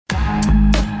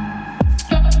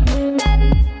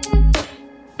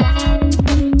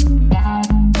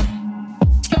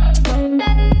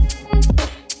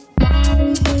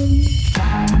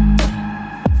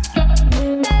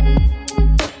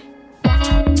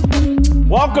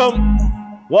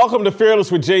Welcome to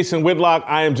Fearless with Jason Whitlock.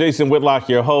 I am Jason Whitlock,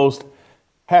 your host.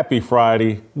 Happy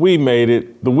Friday. We made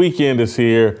it. The weekend is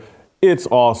here. It's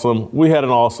awesome. We had an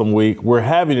awesome week. We're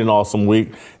having an awesome week.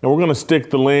 And we're going to stick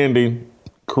the landing.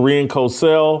 Korean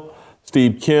Cosell,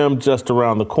 Steve Kim just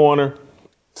around the corner.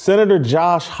 Senator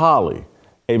Josh Hawley,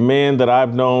 a man that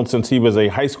I've known since he was a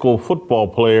high school football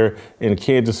player in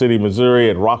Kansas City, Missouri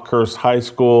at Rockhurst High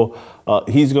School.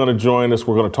 He's going to join us.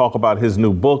 We're going to talk about his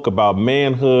new book about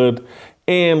manhood,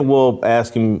 and we'll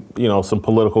ask him, some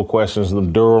political questions, the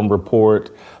Durham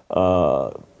report,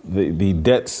 the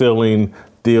debt ceiling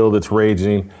deal that's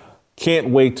raging. Can't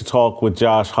wait to talk with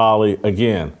Josh Hawley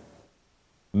again.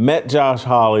 Met Josh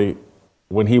Hawley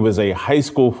when he was a high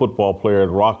school football player at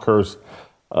Rockhurst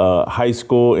High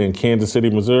School in Kansas City,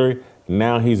 Missouri.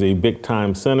 Now he's a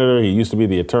big-time senator. He used to be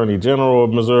the Attorney General of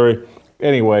Missouri.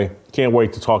 Anyway, can't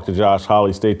wait to talk to Josh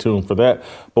Hawley. Stay tuned for that.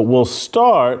 But we'll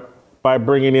start by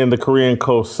bringing in the Korean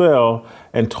Cosell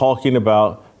and talking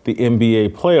about the NBA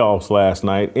playoffs last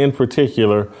night, in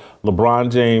particular,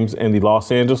 LeBron James and the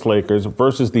Los Angeles Lakers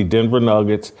versus the Denver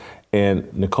Nuggets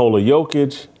and Nikola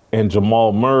Jokic and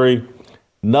Jamal Murray.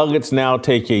 Nuggets now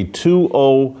take a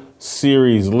 2-0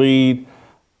 series lead.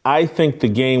 I think the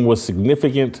game was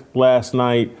significant last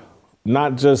night,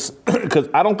 not just because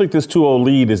I don't think this 2-0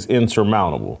 lead is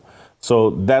insurmountable.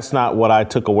 So that's not what I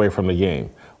took away from the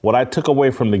game. What I took away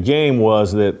from the game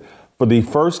was that for the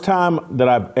first time that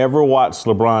I've ever watched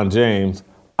LeBron James,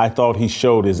 I thought he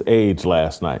showed his age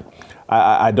last night.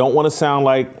 I don't want to sound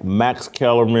like Max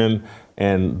Kellerman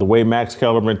and the way Max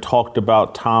Kellerman talked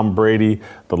about Tom Brady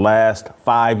the last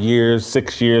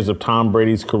 6 years of Tom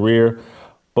Brady's career.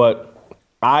 But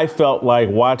I felt like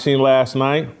watching last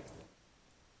night,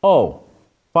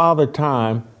 Father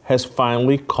Time has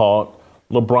finally caught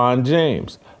LeBron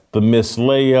James. The missed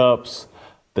layups,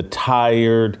 the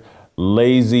tired,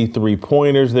 lazy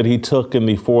three-pointers that he took in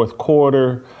the fourth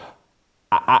quarter.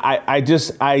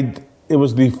 It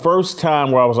was the first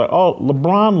time where I was like,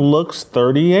 LeBron looks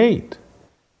 38.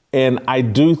 And I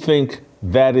do think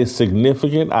that is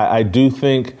significant. I do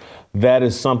think that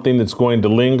is something that's going to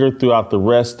linger throughout the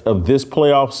rest of this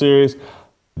playoff series.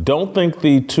 Don't think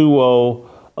the 2-0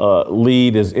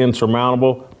 lead is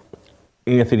insurmountable.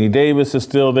 Anthony Davis is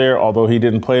still there, although he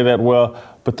didn't play that well.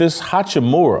 But this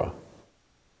Hachimura,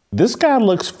 this guy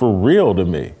looks for real to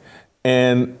me.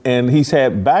 And he's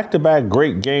had back-to-back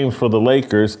great games for the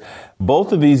Lakers.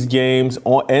 Both of these games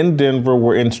in Denver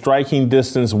were in striking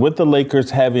distance with the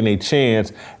Lakers having a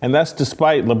chance. And that's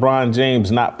despite LeBron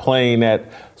James not playing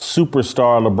at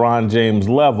superstar LeBron James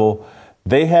level.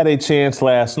 They had a chance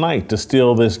last night to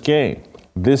steal this game.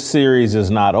 This series is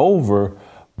not over,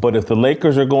 but if the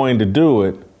Lakers are going to do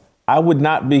it, I would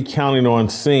not be counting on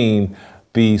seeing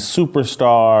the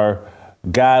superstar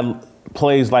guy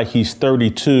plays like he's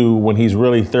 32 when he's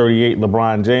really 38,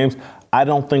 LeBron James. I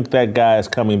don't think that guy is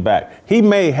coming back. He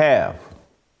may have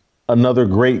another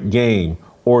great game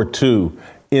or two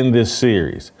in this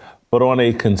series, but on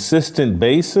a consistent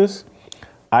basis,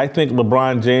 I think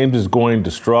LeBron James is going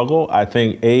to struggle. I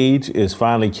think age is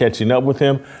finally catching up with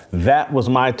him. That was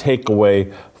my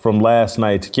takeaway from last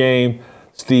night's game.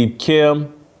 Steve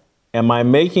Kim, am I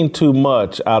making too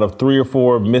much out of 3 or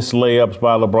 4 missed layups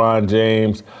by LeBron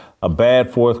James? A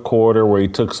bad fourth quarter where he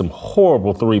took some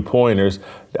horrible three-pointers.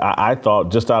 I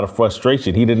thought just out of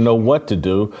frustration, he didn't know what to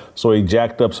do, so he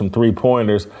jacked up some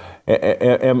three-pointers.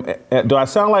 Do I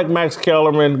sound like Max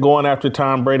Kellerman going after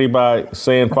Tom Brady by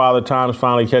saying Father Time is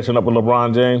finally catching up with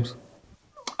LeBron James?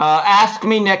 Ask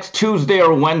me next Tuesday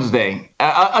or Wednesday.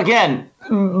 Again,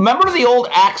 remember the old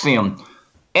axiom.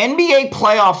 NBA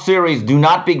playoff series do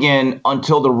not begin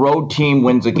until the road team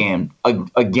wins a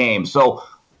game. So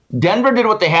Denver did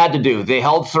what they had to do. They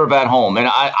held serve at home. And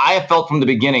I have felt from the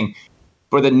beginning,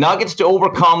 for the Nuggets to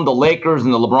overcome the Lakers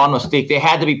and the LeBron mistake, they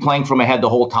had to be playing from ahead the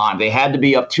whole time. They had to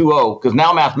be up 2-0, because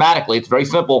now mathematically, it's very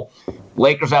simple.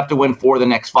 Lakers have to win 4 of the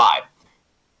next 5.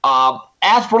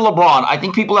 As for LeBron, I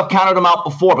think people have counted him out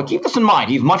before, but keep this in mind.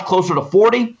 He's much closer to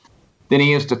 40 than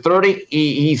he is to 30.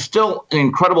 He's still an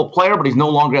incredible player, but he's no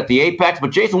longer at the apex.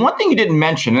 But, Jason, one thing you didn't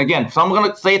mention, and again, some are going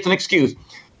to say it's an excuse,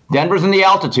 Denver's in the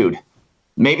altitude.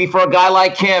 Maybe for a guy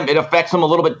like him, it affects him a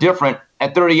little bit different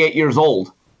at 38 years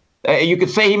old. You could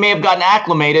say he may have gotten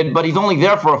acclimated, but he's only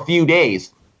there for a few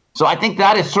days. So I think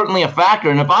that is certainly a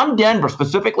factor. And if I'm Denver,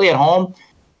 specifically at home,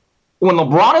 when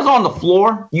LeBron is on the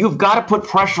floor, you've got to put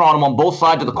pressure on him on both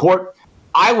sides of the court.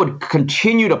 I would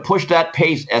continue to push that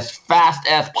pace as fast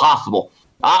as possible.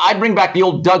 I'd bring back the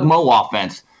old Doug Moe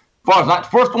offense. As far as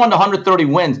not first one to 130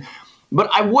 wins. But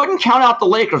I wouldn't count out the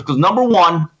Lakers because, number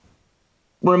one,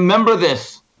 remember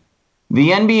this. The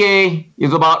NBA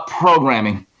is about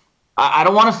programming. I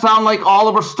don't want to sound like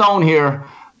Oliver Stone here,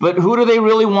 but who do they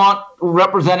really want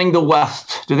representing the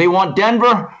West? Do they want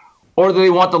Denver or do they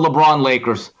want the LeBron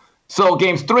Lakers? So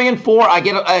games 3 and 4, I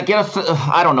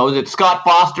don't know, is it Scott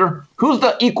Foster? Who's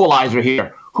the equalizer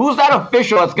here? Who's that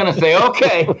official that's going to say,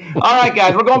 okay, all right,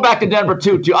 guys, we're going back to Denver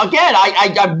 2-2. Again,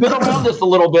 I've been around this a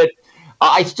little bit.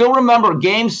 I still remember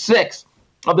Game 6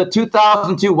 of the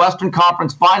 2002 Western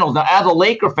Conference Finals. Now, as a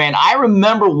Laker fan, I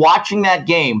remember watching that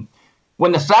game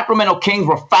when the Sacramento Kings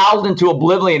were fouled into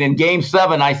oblivion in Game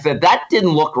 7. I said, that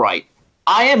didn't look right.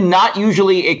 I am not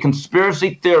usually a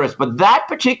conspiracy theorist, but that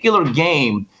particular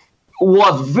game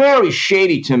was very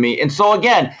shady to me. And so,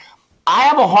 again, I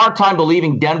have a hard time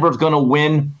believing Denver's going to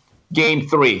win Game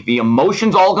 3. The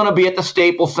emotion's all going to be at the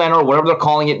Staples Center, or whatever they're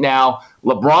calling it now.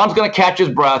 LeBron's going to catch his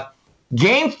breath.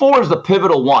 Game 4 is the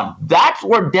pivotal one. That's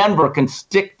where Denver can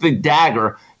stick the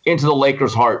dagger into the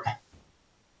Lakers' heart.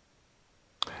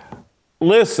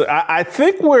 Listen, I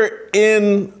think we're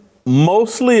in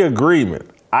mostly agreement.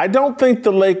 I don't think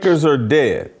the Lakers are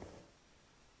dead.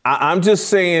 I'm just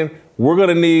saying we're going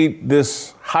to need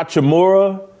this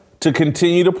Hachimura to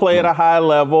continue to play at a high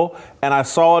level. And I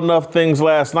saw enough things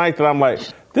last night that I'm like,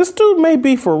 this dude may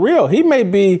be for real. He may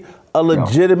be a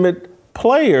legitimate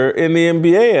player in the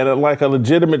NBA and like a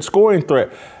legitimate scoring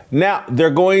threat. Now, they're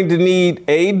going to need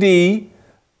AD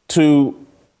to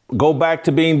go back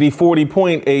to being the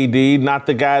 40-point AD, not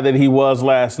the guy that he was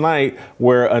last night,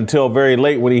 where until very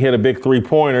late when he hit a big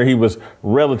three-pointer, he was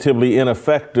relatively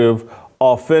ineffective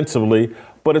offensively.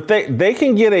 But if they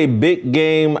can get a big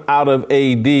game out of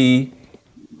AD,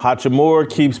 Hachimura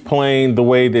keeps playing the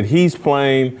way that he's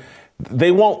playing,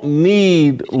 they won't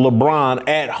need LeBron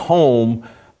at home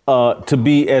to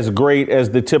be as great as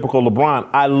the typical LeBron.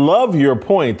 I love your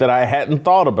point that I hadn't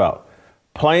thought about.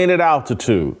 Playing at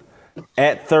altitude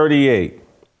at 38,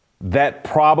 that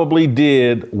probably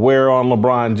did wear on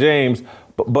LeBron James.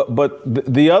 But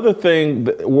the other thing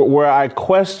where I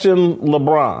question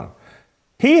LeBron,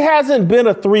 he hasn't been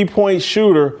a three-point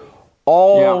shooter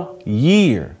all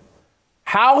year.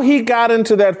 How he got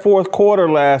into that fourth quarter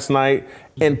last night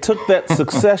and took that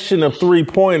succession of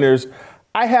three-pointers,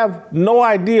 I have no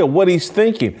idea what he's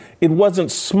thinking. It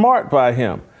wasn't smart by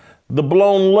him. The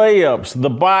blown layups, the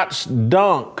botched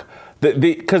dunk,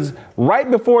 because right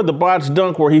before the botched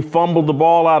dunk where he fumbled the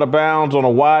ball out of bounds on a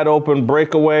wide open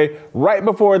breakaway, right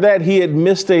before that he had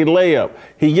missed a layup.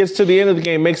 He gets to the end of the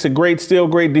game, makes a great steal,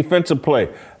 great defensive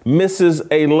play, misses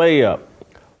a layup.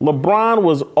 LeBron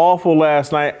was awful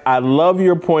last night. I love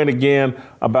your point again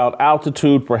about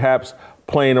altitude perhaps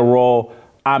playing a role.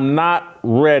 I'm not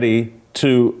ready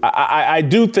to, I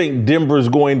do think Denver's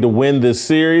going to win this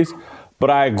series,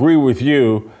 but I agree with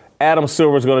you. Adam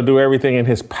Silver's going to do everything in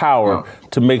his power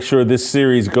to make sure this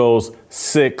series goes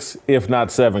 6, if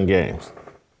not 7 games.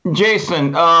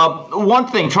 Jason, one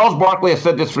thing, Charles Barkley has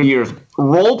said this for years.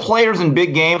 Role players in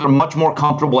big games are much more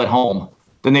comfortable at home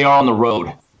than they are on the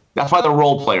road. That's why they're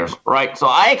role players, right? So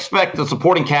I expect the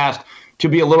supporting cast to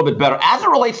be a little bit better. As it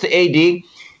relates to AD,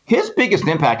 his biggest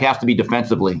impact has to be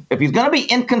defensively. If he's going to be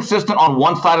inconsistent on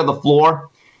one side of the floor,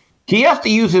 he has to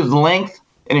use his length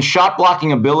and his shot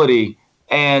blocking ability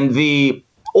and the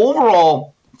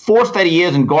overall force that he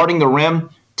is in guarding the rim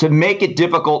to make it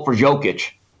difficult for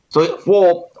Jokic. So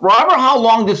for however how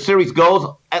long this series goes,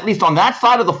 at least on that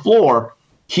side of the floor,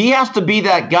 he has to be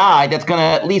that guy that's going to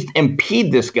at least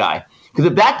impede this guy. Because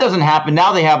if that doesn't happen,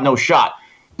 now they have no shot.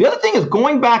 The other thing is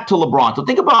going back to LeBron. So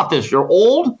think about this. You're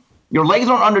old, your legs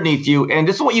aren't underneath you, and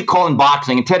this is what you call in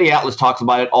boxing, and Teddy Atlas talks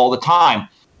about it all the time,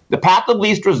 the path of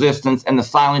least resistance and the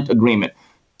silent agreement.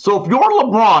 So if you're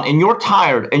LeBron and you're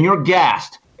tired and you're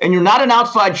gassed and you're not an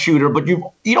outside shooter, but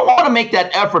you don't want to make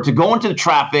that effort to go into the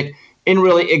traffic and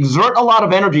really exert a lot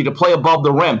of energy to play above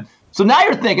the rim. So now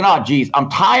you're thinking, oh, geez, I'm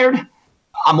tired,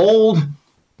 I'm old.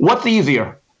 What's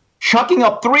easier? Chucking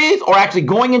up threes or actually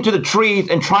going into the trees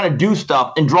and trying to do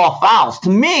stuff and draw fouls? To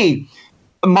me,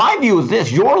 my view is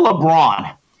this. You're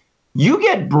LeBron. You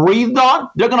get breathed on,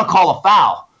 they're going to call a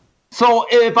foul. So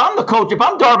if I'm the coach, if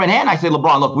I'm Darvin Ham, I say,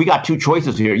 LeBron, look, we got two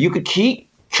choices here. You could keep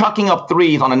chucking up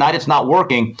threes on a night it's not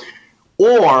working,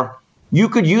 or you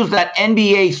could use that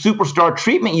NBA superstar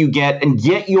treatment you get and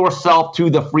get yourself to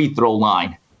the free throw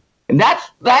line. And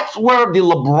that's where the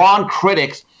LeBron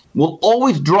critics will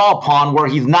always draw upon where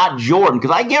he's not Jordan.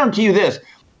 Because I guarantee you this,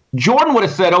 Jordan would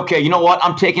have said, okay, you know what?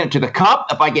 I'm taking it to the cup.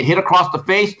 If I get hit across the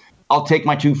face, I'll take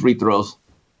my 2 free throws.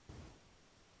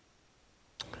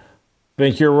 I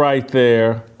think you're right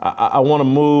there. I want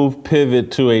to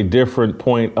pivot to a different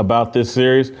point about this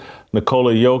series,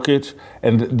 Nikola Jokic.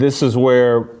 And this is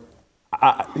where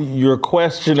your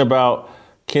question about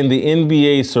can the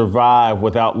NBA survive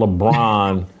without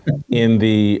LeBron in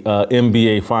the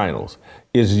NBA Finals?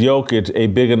 Is Jokic a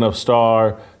big enough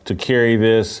star to carry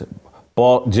this?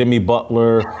 Jimmy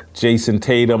Butler, Jason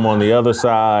Tatum on the other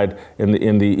side,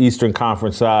 in the Eastern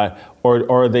Conference side,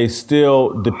 or are they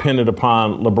still dependent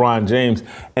upon LeBron James?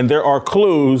 And there are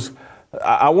clues.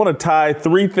 I want to tie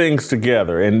three things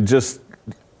together, and just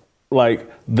like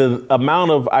the amount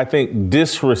of, I think,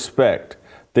 disrespect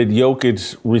that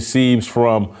Jokic receives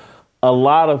from a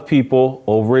lot of people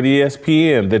over at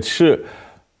ESPN that should.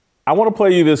 I want to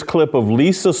play you this clip of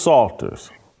Lisa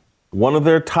Salters, one of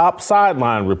their top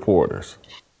sideline reporters.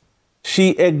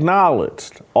 She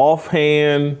acknowledged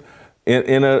offhand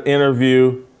in an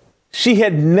interview she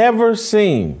had never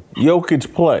seen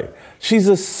Jokic play. She's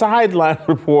a sideline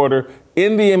reporter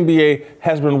in the NBA,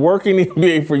 has been working in the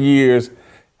NBA for years,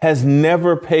 has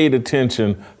never paid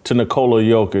attention to Nikola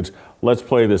Jokic. Let's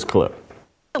play this clip.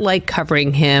 Like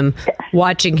covering him,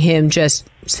 watching him just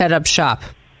set up shop.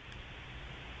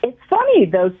 It's funny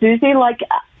though, Susie, like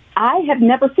I have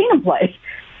never seen him play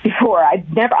before. I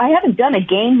haven't done a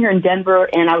game here in Denver,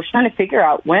 and I was trying to figure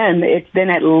out when. It's been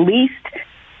at least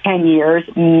 10 years.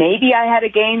 Maybe I had a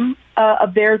game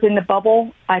of theirs in the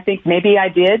bubble. I think maybe I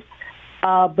did.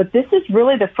 But this is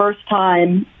really the first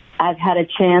time I've had a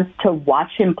chance to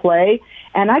watch him play.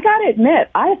 And I got to admit,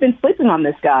 I have been sleeping on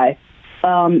this guy.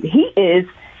 He is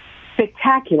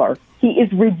spectacular. He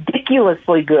is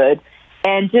ridiculously good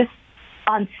and just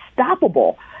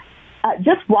unstoppable.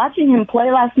 Just watching him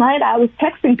play last night, I was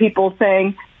texting people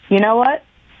saying, you know what?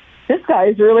 This guy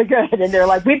is really good. And they're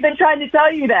like, we've been trying to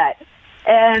tell you that.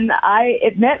 And I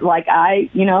admit, like,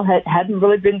 hadn't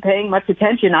really been paying much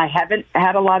attention. I haven't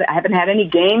had any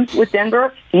games with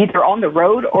Denver, either on the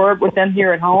road or with them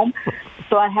here at home.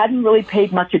 So I hadn't really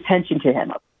paid much attention to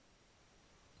him.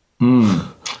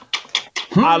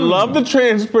 I love the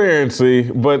transparency,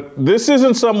 but this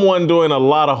isn't someone doing a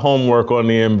lot of homework on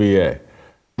the NBA.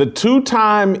 The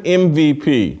two-time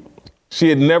MVP, she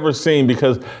had never seen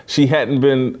because she hadn't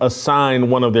been assigned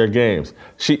one of their games.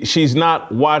 She's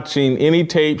not watching any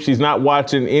tape. She's not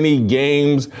watching any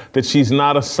games that she's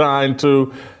not assigned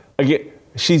to. Again,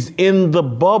 she's in the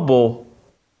bubble.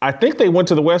 I think they went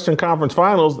to the Western Conference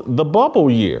Finals the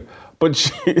bubble year.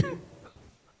 But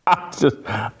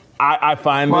I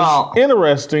find this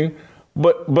interesting.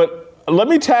 But let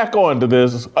me tack on to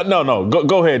this.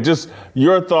 Go ahead. Just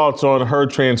your thoughts on her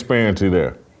transparency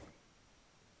there.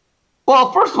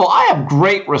 Well, first of all, I have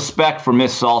great respect for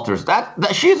Miss Salters. That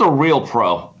she's a real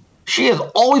pro. She has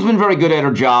always been very good at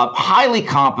her job, highly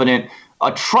competent,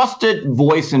 a trusted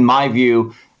voice in my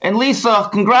view. And Lisa,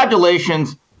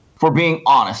 congratulations for being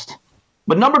honest.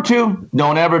 But number two,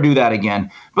 don't ever do that again.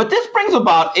 But this brings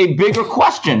about a bigger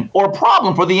question or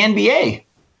problem for the NBA.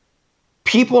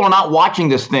 People are not watching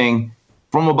this thing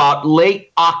from about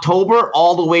late October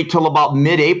all the way till about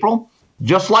mid-April.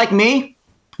 Just like me,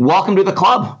 welcome to the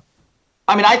club.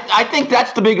 I mean, I think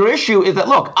that's the bigger issue is that,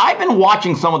 look, I've been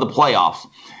watching some of the playoffs,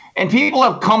 and people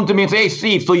have come to me and say, hey,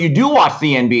 Steve, so you do watch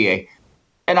the NBA?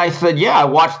 And I said, yeah, I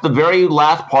watched the very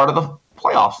last part of the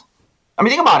playoffs. I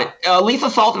mean, think about it. Lisa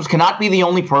Salters cannot be the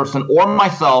only person or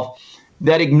myself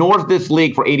that ignores this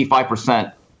league for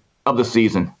 85% of the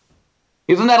season.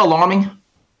 Isn't that alarming?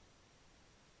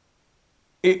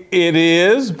 It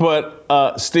is, but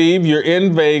Steve, you're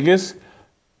in Vegas.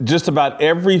 Just about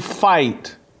every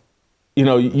fight,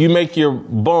 you make your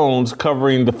bones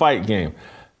covering the fight game.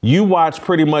 You watch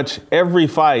pretty much every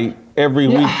fight every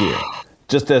weekend,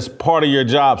 just as part of your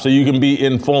job so you can be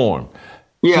informed.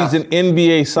 Yeah. She's an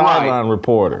NBA sideline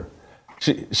reporter.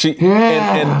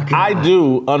 I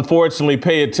do, unfortunately,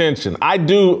 pay attention.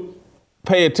 Unfortunately.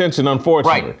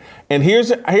 Right. And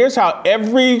here's how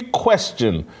every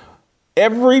question,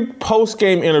 every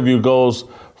post-game interview goes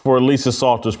for Lisa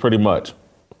Salters pretty much.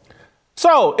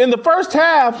 So, in the first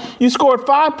half, you scored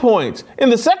 5 points. In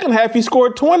the second half, you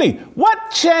scored 20. What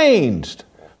changed?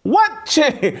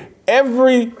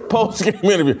 Every post-game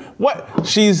interview.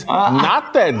 She's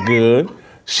not that good.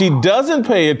 She doesn't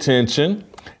pay attention.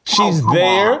 She's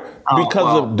there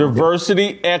because of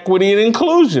diversity, equity, and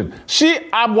inclusion.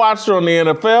 I watched her on the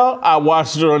NFL. I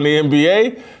watched her on the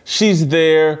NBA. She's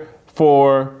there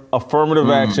for affirmative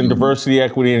action, diversity,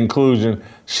 equity, and inclusion.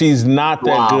 She's not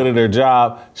that good at her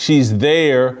job. She's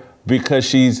there because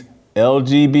she's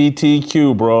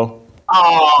LGBTQ, bro.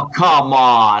 Oh, come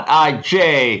on.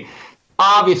 Jay.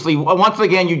 Obviously, once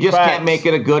again, you just can't make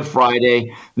it a Good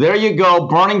Friday. There you go,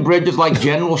 burning bridges like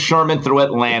General Sherman through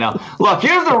Atlanta. Look,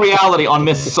 here's the reality on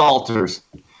Miss Salters.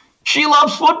 She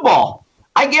loves football.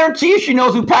 I guarantee you she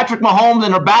knows who Patrick Mahomes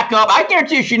and her backup. I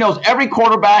guarantee you she knows every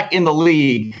quarterback in the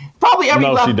league. Probably every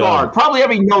left guard. Probably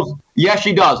every knows. Yes,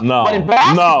 she does. No. But in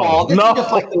basketball, no.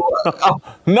 Just like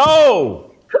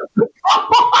no.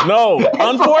 No.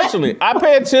 Unfortunately, I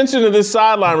pay attention to this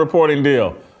sideline reporting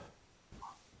deal.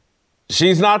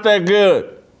 She's not that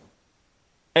good.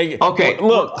 Okay.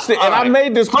 Look, see, and I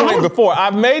made this point before.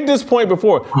 I've made this point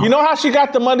before. You know how she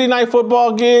got the Monday Night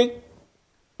Football gig?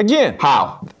 Again,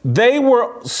 how?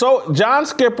 John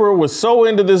Skipper was so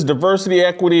into this diversity,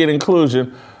 equity, and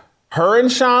inclusion. Her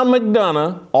and Sean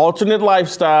McDonough, alternate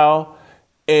lifestyle,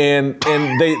 and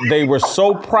they were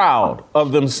so proud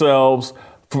of themselves.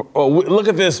 Look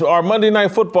at this, our Monday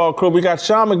Night Football crew. We got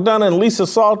Sean McDonough and Lisa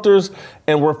Salters,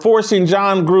 and we're forcing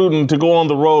John Gruden to go on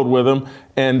the road with him.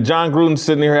 And John Gruden's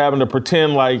sitting here having to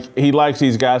pretend like he likes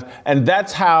these guys. And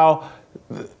that's how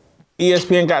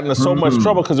ESPN got into so much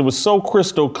trouble, because it was so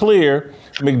crystal clear.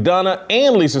 McDonough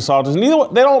and Lisa Salters, they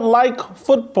don't like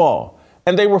football.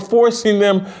 And they were forcing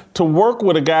them to work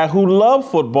with a guy who loved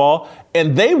football,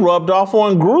 and they rubbed off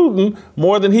on Gruden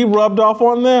more than he rubbed off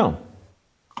on them.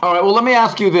 All right, well, let me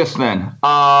ask you this then.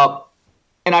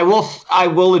 And I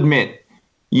will admit,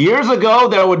 years ago,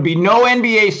 there would be no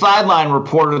NBA sideline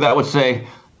reporter that would say,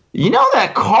 you know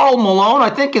that Karl Malone,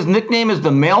 I think his nickname is the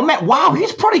Mailman? Wow,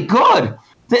 he's pretty good.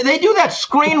 They do that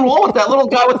screen roll with that little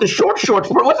guy with the short shorts.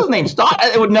 What's his name?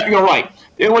 You're right.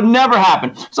 It would never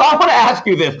happen. So I want to ask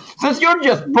you this. Since you're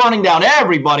just burning down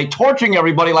everybody, torching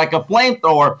everybody like a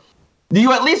flamethrower, do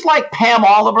you at least like Pam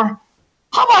Oliver?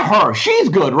 How about her? She's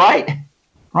good, right?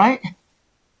 Right?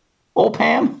 Old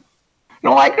Pam? You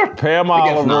don't like her? Pam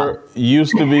Oliver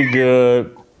used to be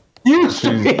good. I'm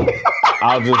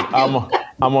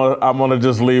gonna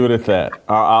just leave it at that.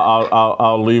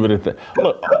 I'll leave it at that.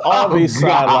 Look, all these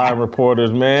sideline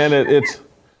reporters, man, it's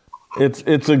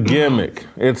a gimmick.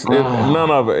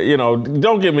 None of it.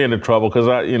 Don't get me into trouble, because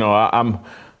I'm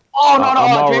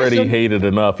already hated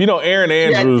enough. Aaron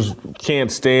Andrews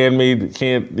can't stand me.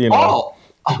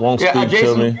 Won't speak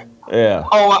Jason, to me. Yeah.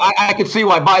 Oh, I can see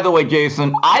why. By the way,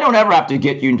 Jason, I don't ever have to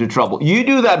get you into trouble. You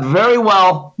do that very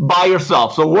well by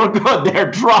yourself, so we're good there.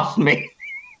 Trust me.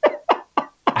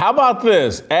 How about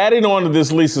this? Adding on to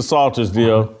this Lisa Salters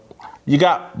deal, you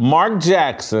got Mark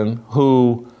Jackson,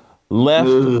 who left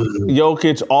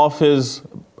Jokic off his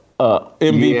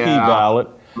MVP ballot.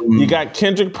 You got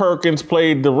Kendrick Perkins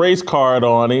played the race card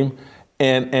on him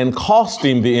and cost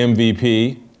him the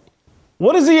MVP.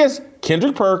 What is he as?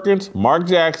 Kendrick Perkins, Mark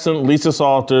Jackson, Lisa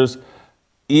Salters,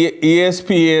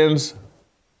 ESPN's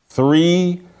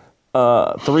three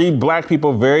black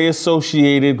people very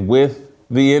associated with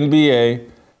the NBA.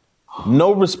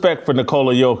 No respect for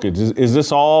Nikola Jokic. Is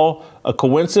this all a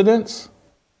coincidence?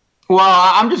 Well,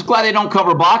 I'm just glad they don't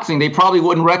cover boxing. They probably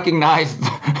wouldn't recognize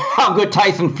how good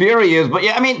Tyson Fury is. But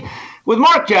yeah, I mean, with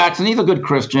Mark Jackson, he's a good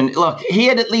Christian. Look, he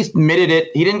had at least admitted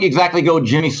it. He didn't exactly go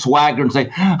Jimmy Swagger and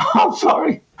say, I'm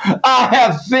sorry, I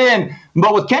have sinned.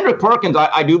 But with Kendrick Perkins,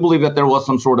 I do believe that there was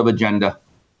some sort of agenda.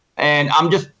 And I'm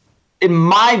just, in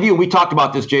my view, we talked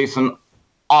about this, Jason,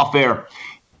 off air.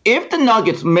 If the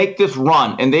Nuggets make this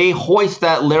run and they hoist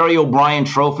that Larry O'Brien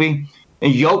trophy,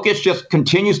 and Jokic just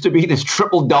continues to be this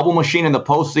triple-double machine in the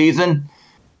postseason,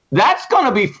 that's going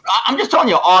to be, I'm just telling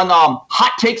you, on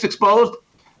Hot Takes Exposed,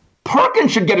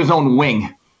 Perkins should get his own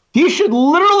wing. He should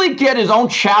literally get his own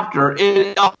chapter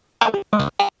in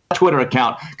a Twitter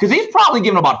account, because he's probably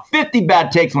giving about 50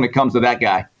 bad takes when it comes to that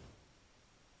guy.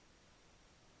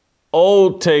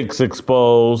 Old Takes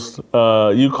Exposed.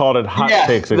 You called it Hot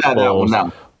Takes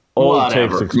Exposed. Old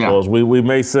Takes Exposed. Yeah. We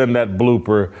may send that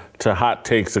blooper to Hot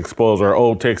Takes Exposed or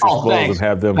Old Takes Exposed and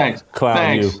have them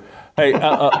clown you. Hey,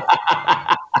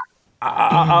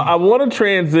 I want to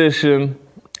transition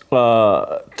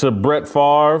to Brett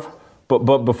Favre,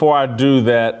 but before I do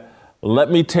that, let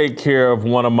me take care of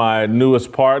one of my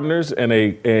newest partners and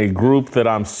a group that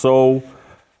I'm so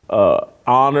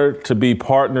honored to be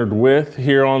partnered with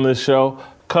here on this show,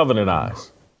 Covenant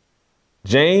Eyes.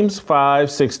 James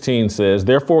 5:16 says,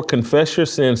 therefore confess your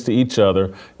sins to each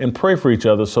other and pray for each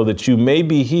other so that you may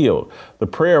be healed. The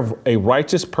prayer of a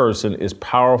righteous person is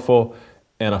powerful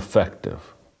and effective.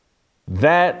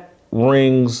 That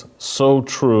rings so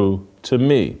true to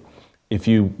me. If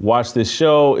you watch this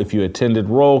show, if you attended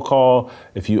roll call,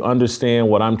 if you understand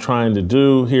what I'm trying to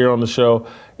do here on the show,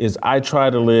 is I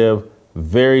try to live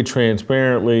very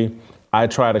transparently. I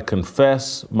try to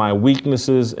confess my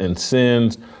weaknesses and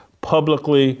sins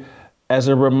publicly as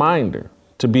a reminder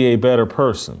to be a better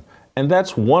person. And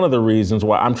that's one of the reasons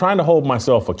why I'm trying to hold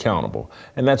myself accountable.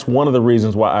 And that's one of the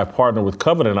reasons why I've partnered with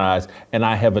Covenant Eyes and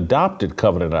I have adopted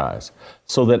Covenant Eyes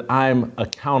so that I'm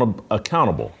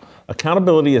accountable.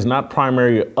 Accountability is not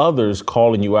primarily others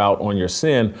calling you out on your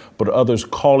sin, but others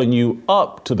calling you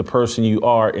up to the person you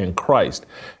are in Christ.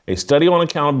 A study on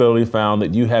accountability found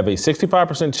that you have a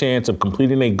 65% chance of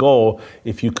completing a goal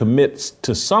if you commit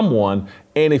to someone,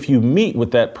 and if you meet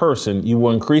with that person, you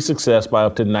will increase success by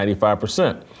up to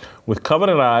 95%. With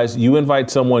Covenant Eyes, you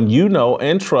invite someone you know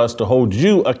and trust to hold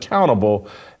you accountable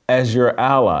as your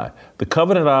ally. The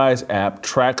Covenant Eyes app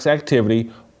tracks activity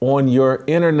on your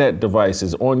internet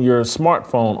devices, on your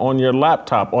smartphone, on your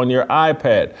laptop, on your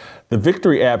iPad. The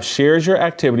Victory app shares your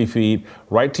activity feed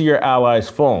right to your ally's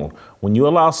phone. When you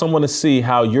allow someone to see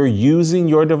how you're using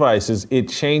your devices, it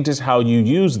changes how you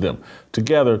use them.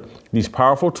 Together, these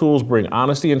powerful tools bring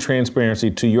honesty and transparency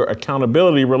to your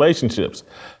accountability relationships.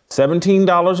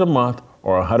 $17 a month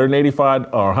or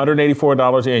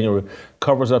 $184 annually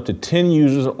covers up to 10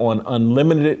 users on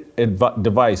unlimited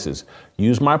devices.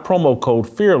 Use my promo code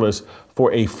FEARLESS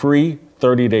for a free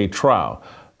 30-day trial.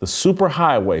 The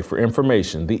superhighway for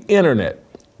information, the internet,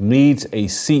 needs a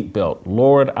seatbelt.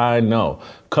 Lord, I know.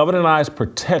 Covenant Eyes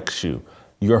protects you,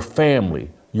 your family,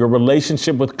 your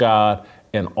relationship with God,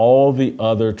 and all the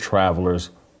other travelers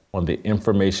on the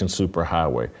information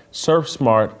superhighway. Surf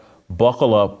smart,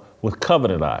 buckle up with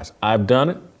Covenant Eyes. I've done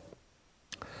it.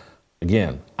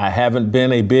 Again, I haven't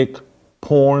been a big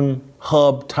porn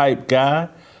hub type guy,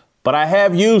 but I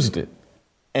have used it.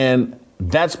 And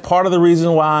that's part of the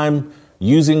reason why I'm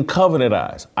using Covenant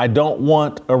Eyes. I don't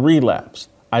want a relapse.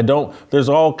 There's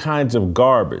all kinds of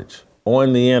garbage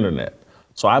on the internet.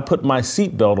 So I put my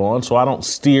seatbelt on so I don't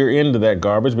steer into that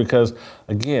garbage because,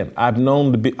 again, I've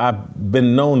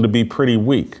been known to be pretty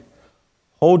weak.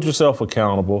 Hold yourself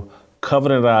accountable.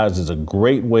 Covenant Eyes is a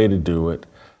great way to do it.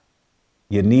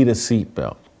 You need a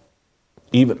seatbelt.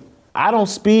 I don't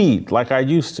speed like I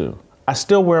used to. I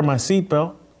still wear my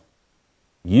seatbelt.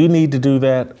 You need to do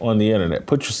that on the internet.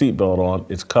 Put your seatbelt on.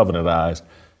 It's Covenant Eyes.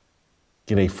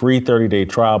 Get a free 30-day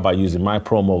trial by using my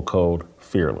promo code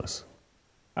FEARLESS.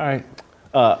 All right.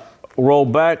 Roll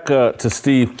back to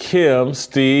Steve Kim.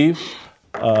 Steve,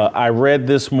 I read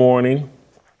this morning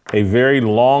a very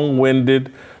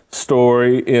long-winded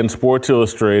story in Sports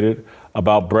Illustrated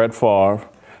about Brett Favre.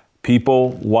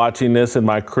 People watching this and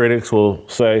my critics will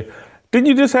say, didn't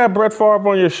you just have Brett Favre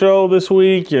on your show this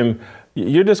week? And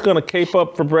you're just going to cape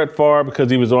up for Brett Favre because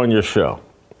he was on your show.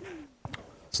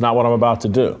 It's not what I'm about to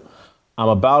do. I'm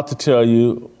about to tell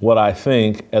you what I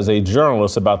think as a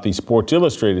journalist about the Sports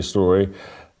Illustrated story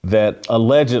that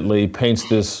allegedly paints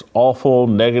this awful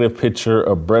negative picture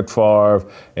of Brett Favre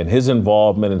and his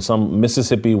involvement in some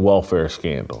Mississippi welfare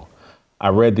scandal. I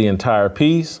read the entire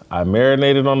piece. I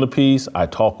marinated on the piece. I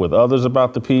talked with others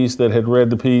about the piece that had read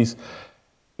the piece.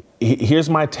 Here's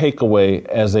my takeaway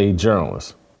as a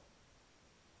journalist.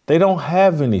 They don't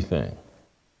have anything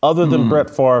other than Brett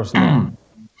Favre's name.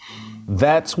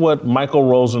 That's what Michael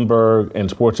Rosenberg and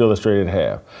Sports Illustrated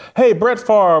have. Hey, Brett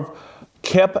Favre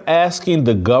kept asking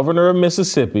the governor of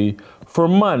Mississippi for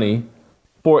money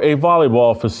for a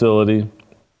volleyball facility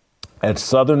at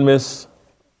Southern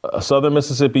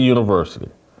Mississippi University.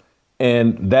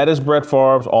 And that is Brett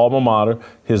Favre's alma mater.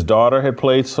 His daughter had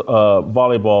played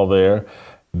volleyball there.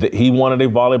 He wanted a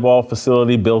volleyball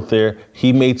facility built there.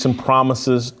 He made some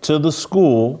promises to the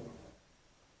school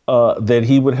that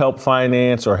he would help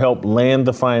finance or help land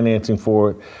the financing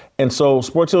for it. And so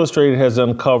Sports Illustrated has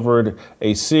uncovered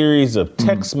a series of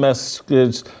text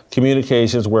message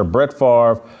communications where Brett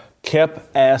Favre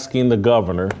kept asking the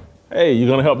governor, hey, you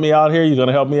going to help me out here? You going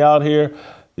to help me out here?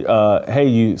 Hey,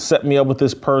 you set me up with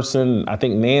this person. I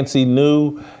think Nancy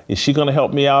knew. Is she going to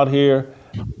help me out here?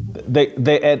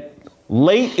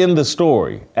 Late in the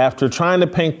story, after trying to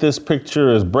paint this picture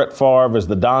as Brett Favre as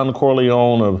the Don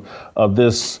Corleone of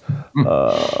this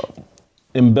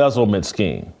embezzlement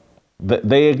scheme,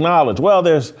 they acknowledge, well,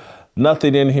 there's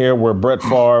nothing in here where Brett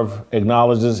Favre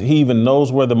acknowledges he even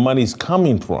knows where the money's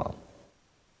coming from.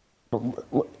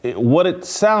 What it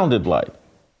sounded like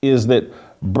is that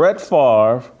Brett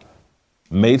Favre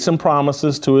made some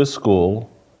promises to his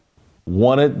school,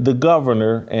 wanted the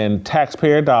governor and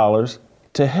taxpayer dollars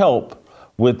to help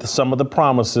with some of the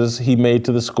promises he made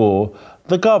to the school,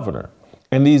 the governor.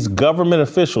 And these government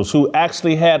officials who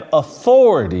actually had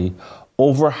authority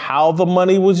over how the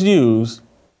money was used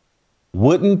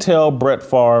wouldn't tell Brett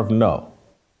Favre no.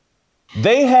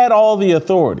 They had all the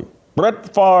authority.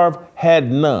 Brett Favre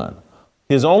had none.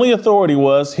 His only authority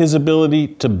was his ability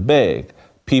to beg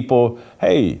people,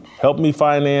 hey, help me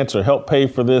finance or help pay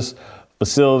for this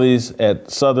facilities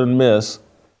at Southern Miss.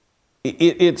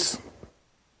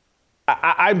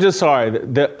 I'm just sorry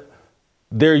that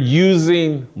they're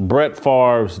using Brett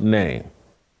Favre's name.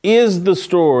 Is the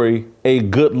story a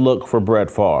good look for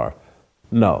Brett Favre?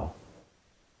 No.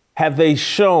 Have they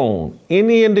shown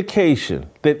any indication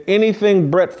that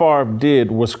anything Brett Favre did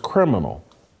was criminal?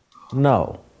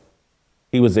 No.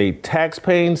 He was a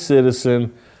tax-paying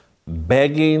citizen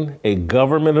begging a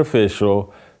government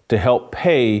official to help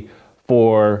pay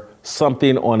for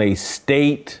something on a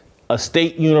state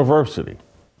university.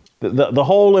 The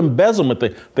whole embezzlement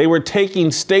thing, they were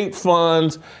taking state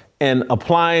funds and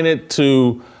applying it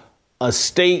to a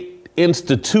state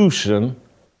institution,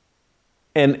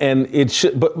 and it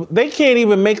should, but they can't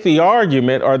even make the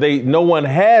argument, or no one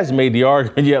has made the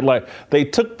argument yet. Like, they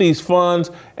took these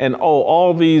funds and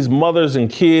all these mothers and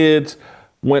kids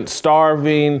went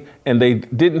starving and they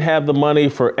didn't have the money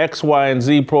for X, Y, and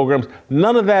Z programs.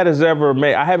 None of that is ever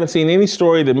made. I haven't seen any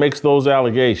story that makes those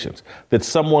allegations that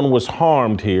someone was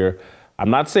harmed here. I'm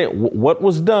not saying what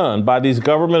was done by these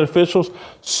government officials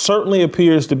certainly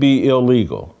appears to be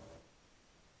illegal.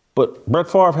 But Brett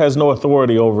Favre has no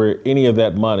authority over any of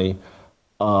that money.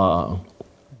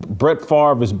 Brett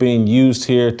Favre is being used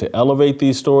here to elevate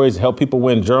these stories, help people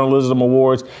win journalism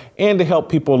awards, and to help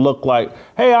people look like,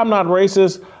 hey, I'm not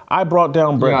racist. I brought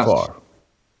down Brett Favre.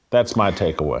 That's my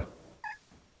takeaway.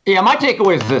 Yeah, my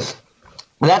takeaway is this.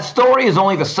 That story is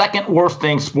only the second worst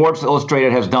thing Sports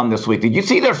Illustrated has done this week. Did you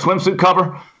see their swimsuit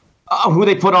cover? Who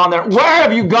they put on there? Where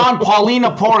have you gone,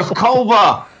 Paulina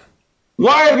Poroskova?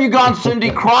 Why have you gone,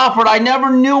 Cindy Crawford? I never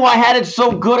knew I had it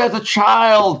so good as a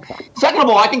child. Second of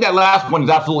all, I think that last one is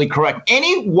absolutely correct.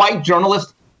 Any white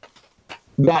journalist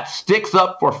that sticks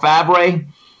up for Favre,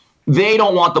 they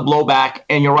don't want the blowback.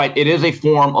 And you're right, it is a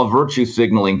form of virtue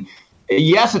signaling.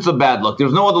 Yes, it's a bad look.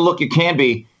 There's no other look it can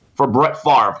be for Brett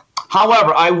Favre.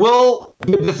 However, I will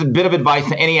give this a bit of advice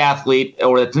to any athlete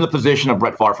or that's in the position of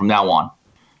Brett Favre from now on.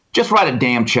 Just write a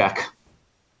damn check.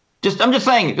 I'm just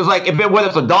saying, just like whether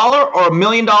it's $1 or $1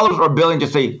 million or $1 billion,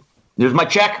 just say, there's my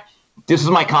check. This is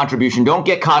my contribution. Don't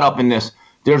get caught up in this.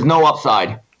 There's no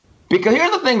upside. Because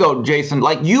here's the thing, though, Jason,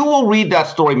 like, you will read that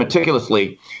story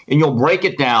meticulously and you'll break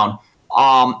it down,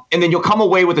 and then you'll come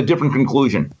away with a different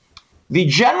conclusion. The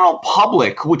general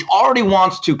public, which already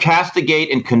wants to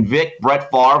castigate and convict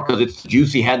Brett Favre because it's a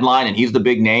juicy headline and he's the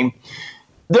big name,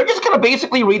 they're just going to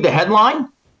basically read the headline,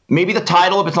 maybe the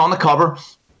title if it's on the cover,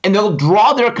 and they'll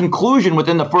draw their conclusion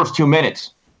within the first 2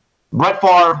 minutes. Brett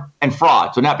Favre and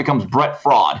fraud. So now it becomes Brett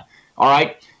Fraud. All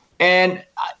right? And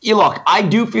look, I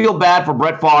do feel bad for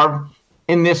Brett Favre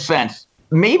in this sense.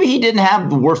 Maybe he didn't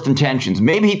have the worst intentions.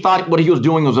 Maybe he thought what he was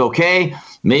doing was okay.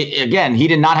 Again, he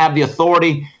did not have the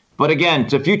authority. But again,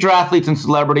 to future athletes and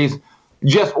celebrities,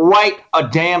 just write a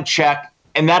damn check,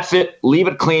 and that's it. Leave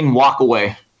it clean, walk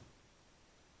away.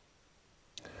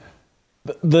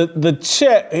 The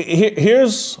check,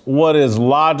 here's what is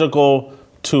logical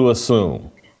to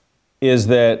assume, is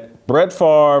that Brett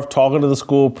Favre talking to the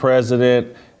school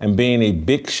president and being a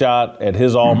big shot at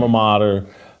his alma mater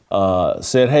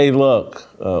said, hey, look,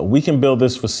 we can build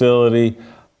this facility.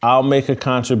 I'll make a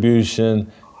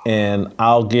contribution and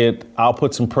I'll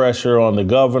put some pressure on the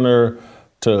governor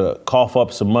to cough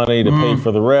up some money to pay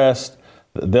for the rest.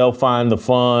 They'll find the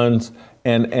funds.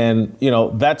 And you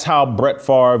know, that's how Brett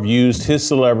Favre used his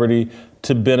celebrity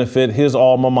to benefit his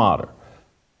alma mater.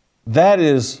 That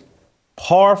is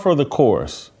par for the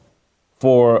course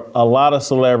for a lot of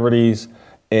celebrities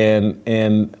and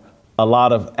a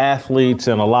lot of athletes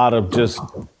and a lot of just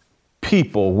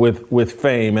people with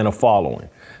fame and a following.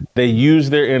 They use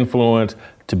their influence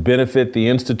to benefit the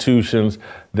institutions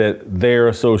that they're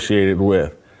associated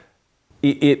with.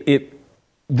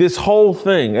 This whole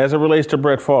thing, as it relates to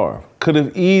Brett Favre, could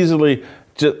have easily,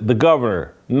 the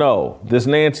governor, no. This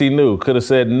Nancy New could have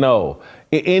said no.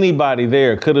 Anybody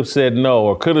there could have said no,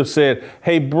 or could have said,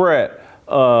 hey, Brett,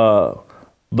 the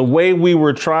way we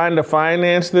were trying to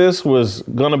finance this was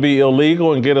going to be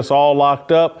illegal and get us all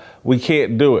locked up. We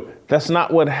can't do it. That's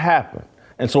not what happened.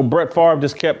 And so Brett Favre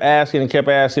just kept asking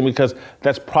because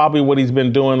that's probably what he's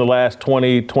been doing the last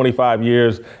 20, 25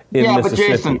 years in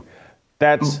Mississippi.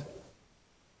 But Jason,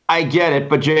 I get it,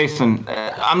 but Jason,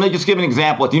 I'm going to just give an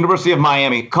example. At the University of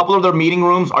Miami, a couple of their meeting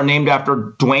rooms are named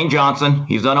after Dwayne Johnson.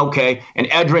 He's done okay. And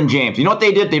Edgerrin James. You know what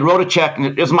they did? They wrote a check,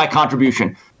 and this is my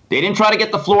contribution. They didn't try to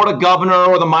get the Florida governor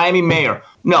or the Miami mayor.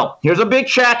 No, here's a big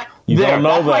check. You don't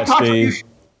know that, Steve.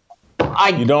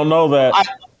 You don't know that.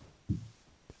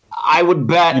 I would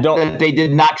bet that they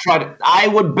did not try to. I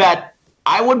would bet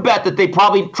that they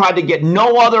probably tried to get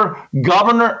no other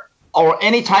governor or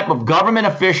any type of government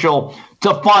official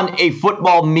to fund a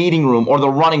football meeting room or the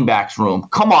running backs room.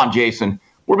 Come on, Jason.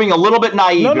 We're being a little bit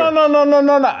naive. No.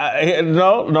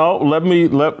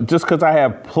 Just because I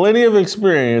have plenty of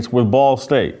experience with Ball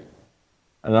State,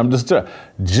 and I'm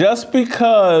just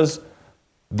because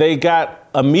they got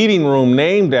a meeting room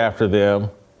named after them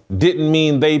didn't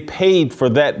mean they paid for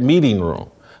that meeting room,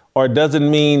 or doesn't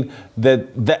mean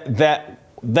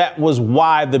that was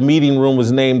why the meeting room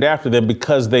was named after them,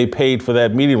 because they paid for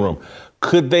that meeting room.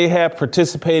 Could they have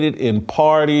participated in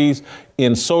parties,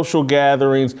 in social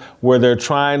gatherings where they're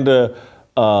trying to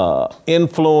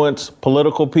influence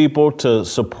political people to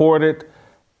support it?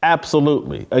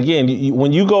 Absolutely. Again,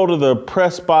 when you go to the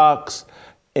press box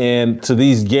and to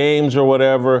these games or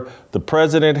whatever, the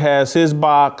president has his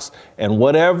box, and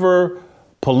whatever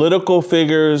political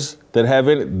figures that have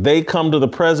it, they come to the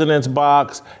president's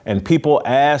box, and people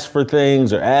ask for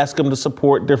things or ask him to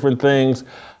support different things.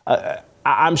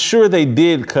 I'm sure they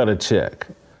did cut a check,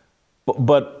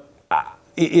 but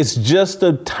it's just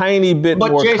a tiny bit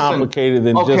more Jason, complicated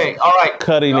than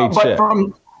cutting a check.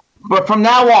 But from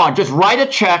now on, just write a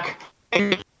check.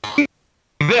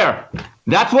 There.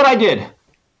 That's what I did.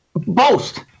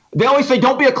 Boast. They always say,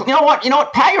 don't be you know what?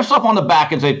 Pat yourself on the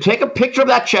back and say, take a picture of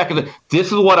that check and say,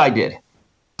 this is what I did.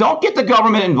 Don't get the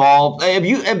government involved.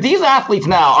 If these athletes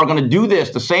now are going to do this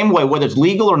the same way, whether it's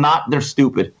legal or not, they're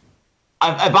stupid.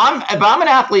 If I'm an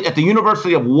athlete at the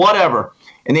University of whatever,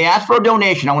 and they ask for a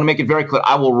donation, I want to make it very clear.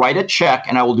 I will write a check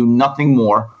and I will do nothing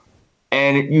more.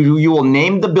 And you will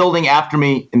name the building after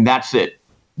me, and that's it.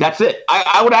 That's it.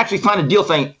 I would actually sign a deal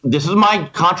saying, this is my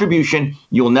contribution.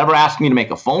 You will never ask me to make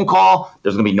a phone call.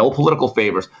 There's going to be no political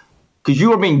favors. Because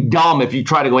you are being dumb if you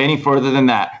try to go any further than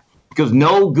that. Because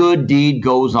no good deed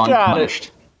goes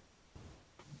unpunished.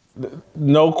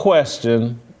 No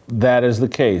question that is the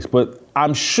case. But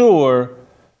I'm sure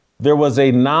there was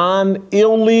a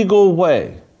non-illegal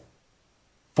way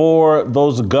for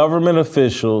those government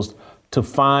officials to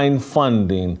find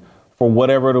funding for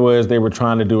whatever it was they were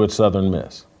trying to do at Southern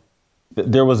Miss.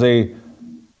 There was a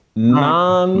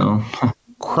non-criminal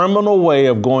way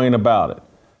of going about it.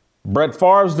 Brett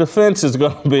Favre's defense is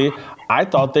going to be, I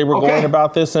thought they were going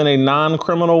about this in a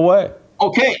non-criminal way.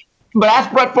 Okay, but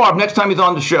ask Brett Favre next time he's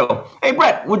on the show. Hey,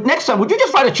 Brett, next time, would you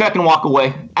just write a check and walk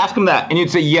away? Ask him that, and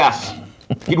he'd say yes.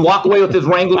 He'd walk away with his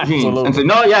Wrangler jeans and say,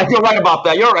 no, yeah, you're right about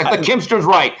that. You're right. The Kimster's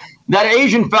right. That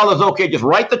Asian fella's okay. Just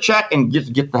write the check and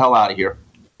just get the hell out of here.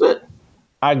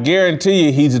 I guarantee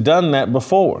you he's done that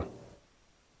before.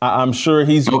 I'm sure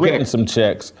he's written some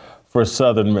checks for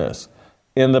Southern Miss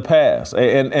in the past.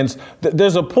 And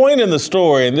there's a point in the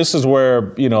story, and this is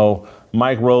where,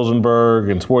 Mike Rosenberg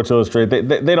and Sports Illustrated,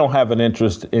 they don't have an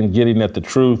interest in getting at the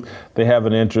truth. They have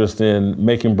an interest in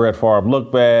making Brett Favre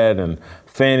look bad and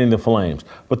fanning the flames.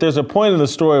 But there's a point in the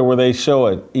story where they show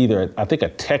I think a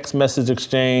text message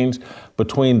exchange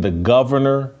between the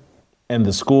governor and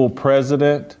the school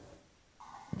president,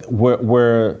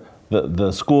 where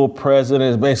the school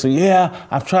president is basically,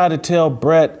 I've tried to tell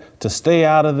Brett to stay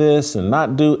out of this and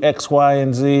not do X, Y,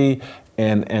 and Z.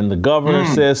 And the governor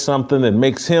says something that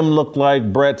makes him look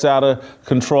like Brett's out of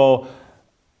control.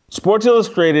 Sports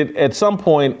Illustrated at some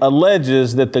point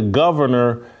alleges that the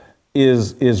governor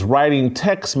is writing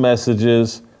text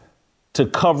messages to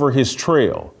cover his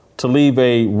trail, to leave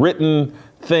a written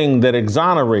thing that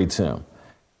exonerates him.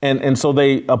 And so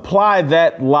they apply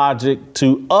that logic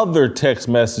to other text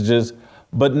messages,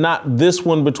 but not this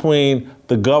one between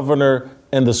the governor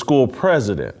and the school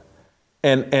president.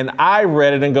 And I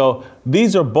read it and go,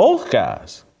 these are both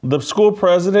guys, the school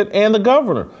president and the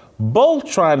governor,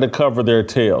 both trying to cover their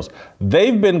tails.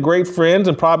 They've been great friends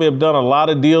and probably have done a lot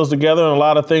of deals together and a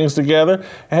lot of things together.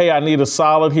 Hey, I need a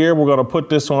solid here. We're going to put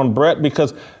this on Brett,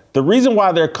 because the reason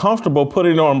why they're comfortable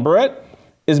putting it on Brett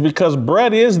is because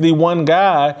Brett is the one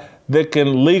guy that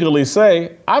can legally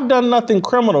say, I've done nothing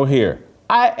criminal here.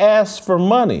 I asked for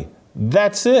money.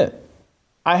 That's it.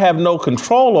 I have no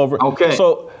control over it. Okay.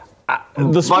 So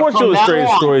the Sports Illustrated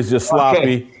story is just sloppy.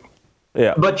 Okay.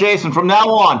 Yeah. But Jason, from now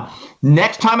on,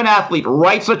 next time an athlete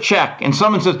writes a check and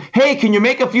someone says, hey, can you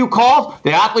make a few calls?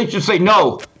 The athlete should say,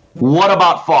 no. What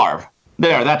about Favre?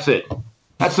 There, that's it.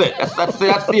 That's it. That's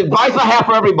the advice I have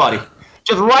for everybody.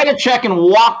 Just write a check and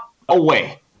walk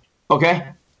away. Okay?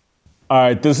 All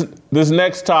right, this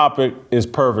next topic is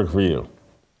perfect for you.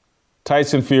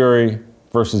 Tyson Fury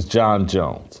versus John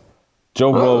Jones.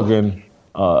 Joe Rogan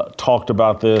talked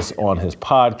about this on his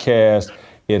podcast.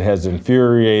 It has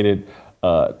infuriated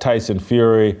Tyson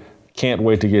Fury. Can't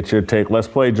wait to get your take. Let's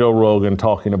play Joe Rogan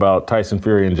talking about Tyson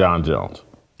Fury and John Jones.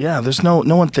 Yeah, there's no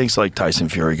one thinks like Tyson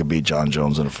Fury could beat John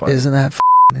Jones in a fight. Isn't that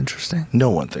interesting? No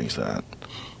one thinks that.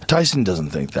 Tyson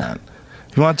doesn't think that.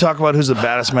 You want to talk about who's the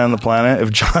baddest man on the planet?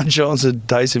 If John Jones and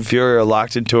Tyson Fury are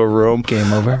locked into a room,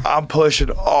 game over. I'm pushing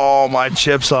all my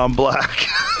chips on black.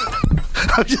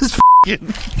 I'm just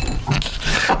f***ing.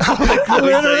 I'm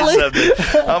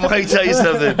going to tell you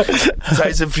something.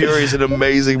 Tyson Fury is an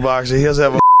amazing boxer. He doesn't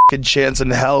have a f***ing chance in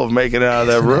hell of making it out of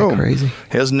that room. Crazy.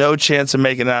 He has no chance of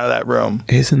making it out of that room.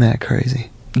 Isn't that crazy?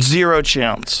 Zero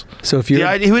chance. So if you,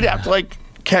 he would have to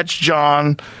catch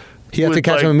John. You have to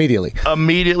catch him immediately.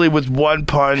 Immediately with one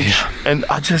punch, and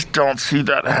I just don't see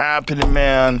that happening,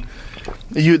 man.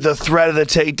 The threat of the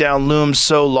takedown looms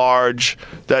so large.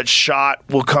 That shot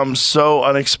will come so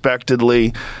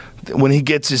unexpectedly. When he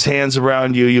gets his hands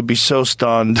around you, you'll be so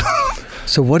stunned.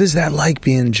 So what is that like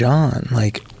being John?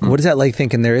 What is that like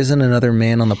thinking there isn't another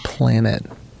man on the planet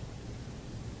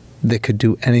that could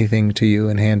do anything to you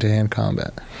in hand-to-hand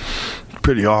combat?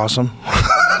 Pretty awesome.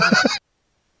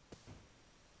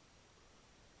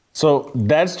 So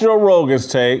that's Joe Rogan's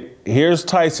take. Here's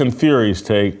Tyson Fury's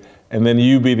take, and then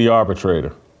you be the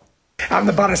arbitrator. I'm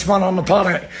the baddest man on the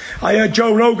planet. I heard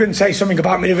Joe Rogan say something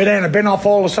about me the other day, and I've been off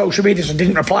all the social media, so I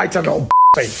didn't reply to that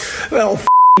little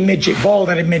midget,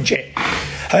 bald-headed midget.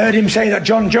 I heard him say that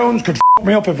John Jones could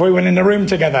me up if we went in the room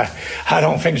together. I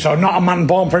don't think so. Not a man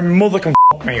born from his mother can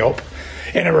me up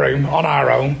in a room on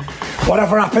our own.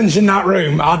 Whatever happens in that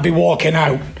room, I'd be walking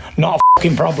out. Not a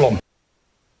fucking problem.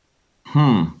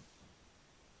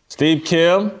 Steve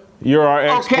Kim, you're our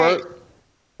expert. Okay.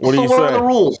 What do you So what say? are the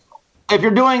rules? If you're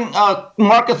doing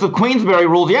Marcus of Queensberry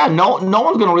rules, yeah, no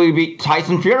one's going to really beat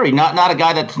Tyson Fury. Not a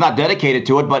guy that's not dedicated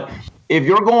to it. But if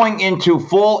you're going into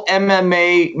full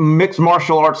MMA mixed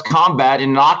martial arts combat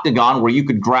in an octagon where you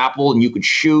could grapple and you could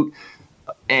shoot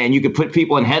and you could put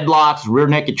people in headlocks, rear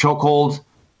naked chokeholds,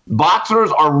 boxers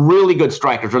are really good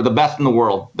strikers. They're the best in the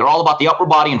world. They're all about the upper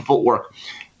body and footwork.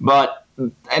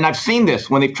 And I've seen this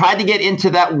when they've tried to get into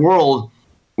that world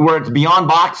where it's beyond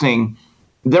boxing.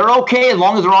 They're okay as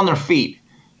long as they're on their feet.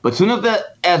 But as soon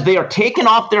as they are taken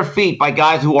off their feet by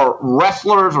guys who are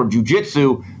wrestlers or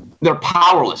jiu-jitsu, they're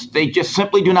powerless. They just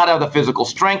simply do not have the physical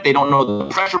strength. They don't know the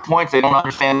pressure points. They don't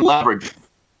understand leverage.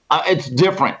 It's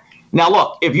different. Now,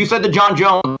 look, if you said to John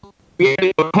Jones,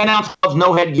 10-ounce gloves,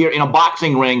 no headgear in a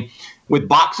boxing ring with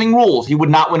boxing rules, he would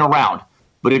not win a round.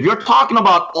 But if you're talking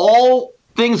about all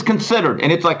things considered,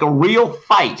 and it's like a real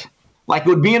fight, like it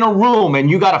would be in a room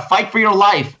and you got to fight for your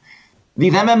life,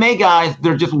 these MMA guys,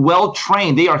 they're just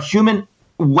well-trained. They are human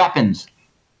weapons.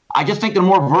 I just think they're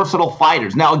more versatile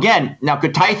fighters. Now,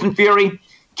 could Tyson Fury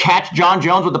catch John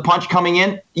Jones with the punch coming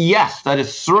in? Yes, that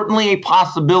is certainly a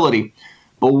possibility.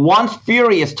 But once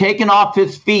Fury is taken off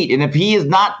his feet, and if he is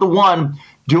not the one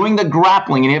doing the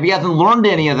grappling, and if he hasn't learned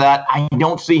any of that, I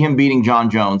don't see him beating John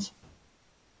Jones.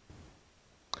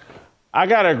 I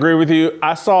got to agree with you.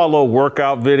 I saw a little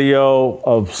workout video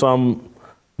of some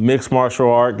mixed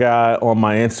martial art guy on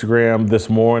my Instagram this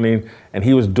morning, and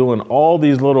he was doing all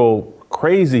these little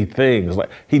crazy things. Like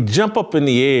he'd jump up in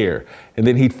the air, and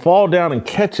then he'd fall down and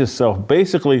catch himself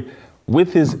basically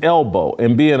with his elbow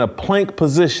and be in a plank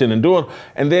position and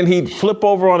then he'd flip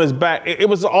over on his back. It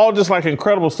was all just like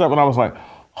incredible stuff. And I was like,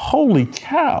 holy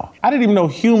cow, I didn't even know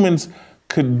humans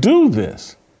could do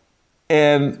this.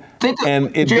 And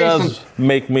it Jason, does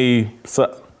make me,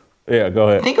 yeah, go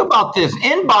ahead. Think about this.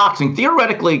 In boxing,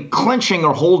 theoretically, clinching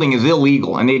or holding is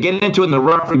illegal, and they get into it and the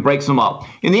referee breaks them up.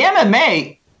 In the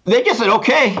MMA, they just said,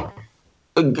 okay,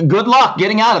 good luck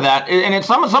getting out of that. And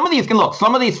some of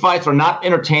these fights are not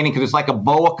entertaining because it's like a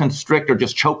boa constrictor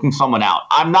just choking someone out.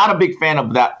 I'm not a big fan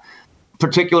of that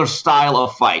particular style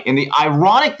of fight. And the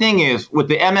ironic thing is, with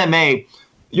the MMA,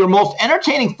 your most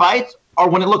entertaining fights are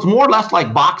when it looks more or less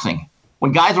like boxing,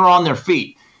 when guys are on their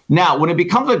feet. Now, when it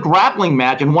becomes a grappling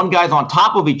match and one guy's on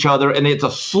top of each other and it's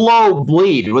a slow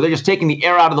bleed where they're just taking the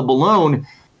air out of the balloon,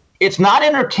 it's not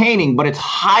entertaining, but it's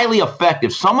highly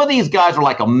effective. Some of these guys are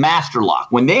like a master lock.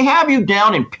 When they have you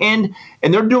down and pinned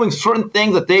and they're doing certain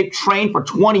things that they've trained for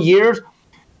 20 years,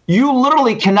 you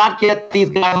literally cannot get these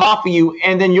guys off of you,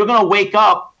 and then you're going to wake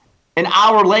up an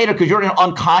hour later because you're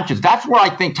unconscious. That's where I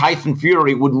think Tyson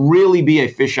Fury would really be a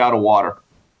fish out of water.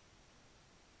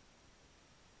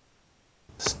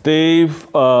 Steve,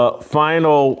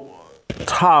 final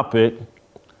topic.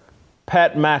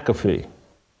 Pat McAfee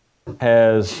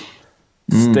has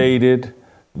stated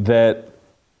that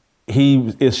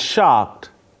he is shocked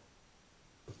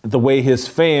the way his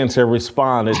fans have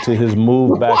responded to his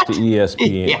move back to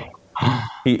ESPN.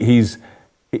 Yeah.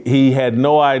 He had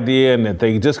no idea, and that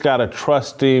they just got to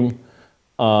trust him.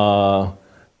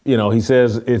 He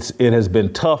says it has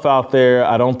been tough out there.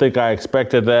 I don't think I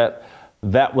expected that.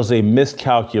 That was a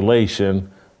miscalculation.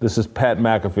 This is Pat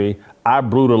McAfee. I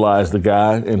brutalized the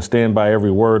guy and stand by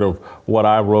every word of what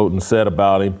I wrote and said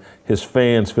about him. His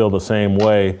fans feel the same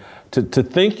way. To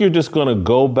think you're just going to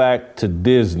go back to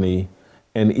Disney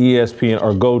and ESPN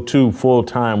or go to full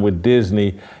time with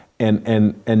Disney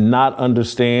and not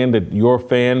understand that your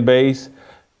fan base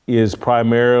is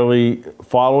primarily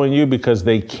following you because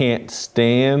they can't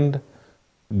stand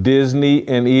Disney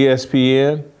and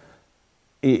ESPN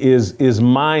is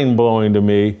mind-blowing to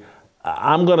me.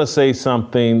 I'm going to say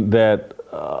something that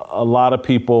a lot of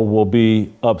people will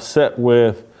be upset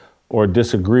with or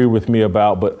disagree with me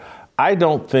about, but I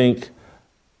don't think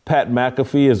Pat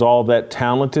McAfee is all that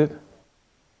talented.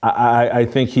 I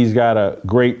think he's got a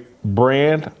great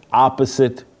brand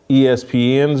opposite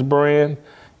ESPN's brand,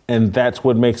 and that's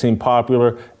what makes him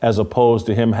popular as opposed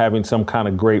to him having some kind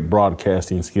of great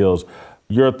broadcasting skills.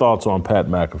 Your thoughts on Pat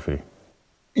McAfee?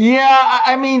 Yeah,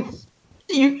 I mean,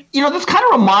 you know, this kind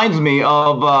of reminds me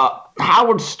of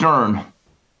Howard Stern.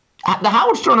 The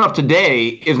Howard Stern of today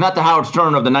is not the Howard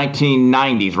Stern of the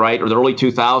 1990s, right, or the early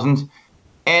 2000s.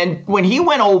 And when he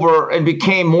went over and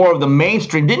became more of the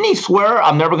mainstream, didn't he swear,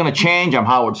 I'm never going to change, I'm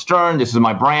Howard Stern, this is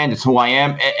my brand, it's who I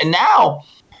am. And now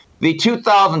the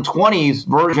 2020s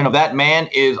version of that man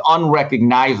is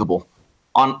unrecognizable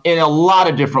in a lot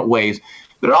of different ways.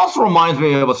 But it also reminds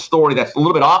me of a story that's a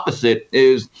little bit opposite,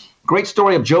 is great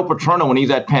story of Joe Paterno when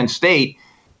he's at Penn State.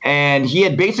 And he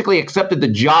had basically accepted the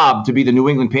job to be the New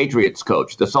England Patriots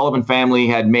coach. The Sullivan family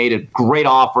had made a great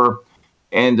offer.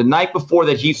 And the night before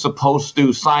that he's supposed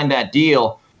to sign that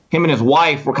deal, him and his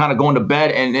wife were kind of going to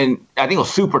bed. And I think it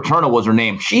was Sue Paterno was her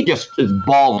name. She just is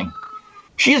bawling.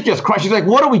 She's just crying. She's like,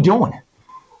 what are we doing?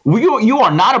 You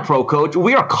are not a pro coach.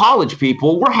 We are college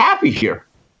people. We're happy here.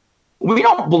 We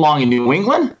don't belong in New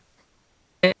England.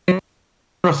 And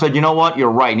said, you know what?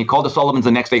 You're right. And he called the Sullivans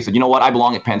the next day. Said, you know what? I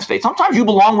belong at Penn State. Sometimes you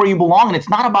belong where you belong, and it's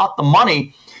not about the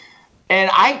money. And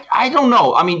I don't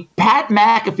know. I mean, Pat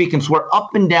McAfee can swear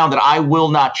up and down that I will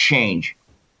not change.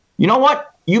 You know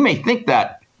what? You may think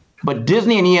that, but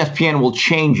Disney and ESPN will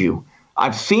change you.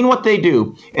 I've seen what they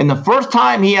do. And the first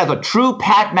time he has a true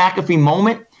Pat McAfee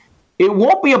moment, it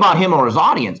won't be about him or his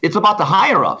audience. It's about the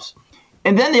higher-ups.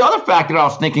 And then the other factor I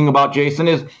was thinking about, Jason,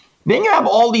 is then you have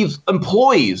all these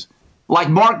employees like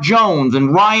Mark Jones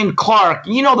and Ryan Clark,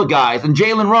 you know the guys, and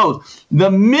Jalen Rose. The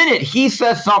minute he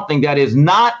says something that is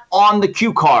not on the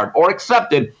cue card or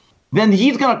accepted, then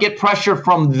he's going to get pressure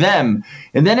from them.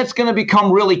 And then it's going to become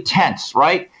really tense,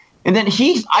 right? And then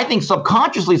I think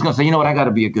subconsciously is going to say, you know what, I got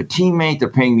to be a good teammate. They're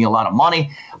paying me a lot of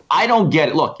money. I don't get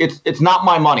it. Look, it's not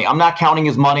my money. I'm not counting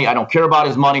his money. I don't care about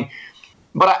his money.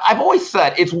 But I've always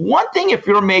said it's one thing if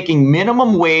you're making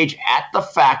minimum wage at the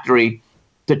factory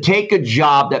to take a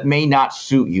job that may not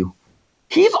suit you.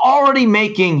 He's already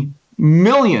making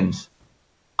millions.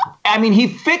 I mean, he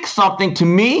fixed something to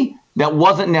me that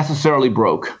wasn't necessarily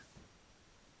broke.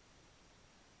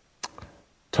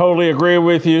 Totally agree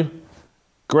with you.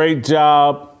 Great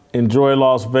job. Enjoy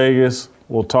Las Vegas.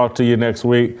 We'll talk to you next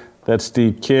week. That's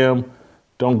Steve Kim.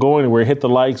 Don't go anywhere. Hit the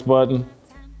likes button.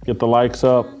 Get the likes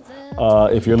up.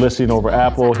 If you're listening over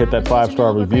Apple, hit that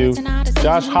 5-star review.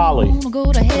 Josh Hawley.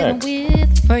 Next.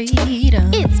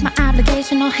 It's my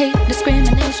obligation, no hate,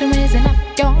 discrimination, raising up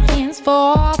your hands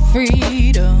for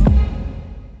freedom.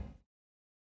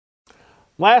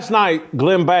 Last night,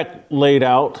 Glenn Beck laid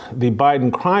out the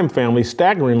Biden crime family's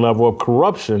staggering level of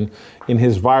corruption in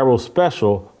his viral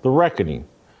special, The Reckoning.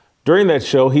 During that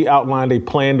show, he outlined a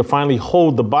plan to finally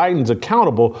hold the Bidens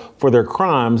accountable for their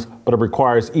crimes, but it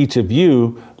requires each of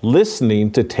you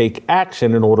listening to take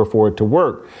action in order for it to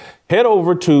work. Head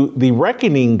over to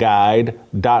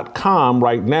thereckoningguide.com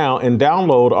right now and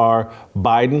download our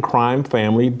Biden crime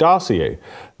family dossier.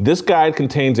 This guide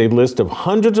contains a list of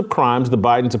hundreds of crimes the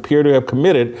Bidens appear to have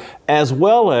committed, as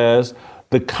well as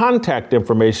the contact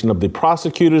information of the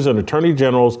prosecutors and attorney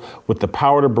generals with the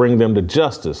power to bring them to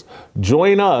justice.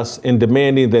 Join us in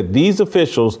demanding that these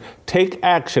officials take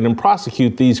action and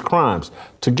prosecute these crimes.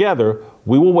 Together,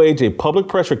 we will wage a public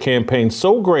pressure campaign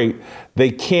so great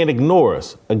they can't ignore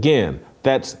us. Again,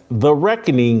 that's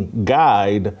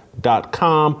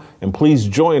thereckoningguide.com. And please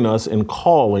join us in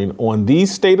calling on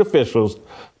these state officials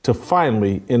to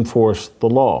finally enforce the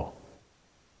law.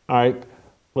 All right.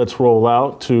 Let's roll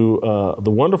out to the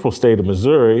wonderful state of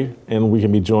Missouri, and we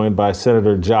can be joined by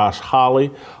Senator Josh Hawley,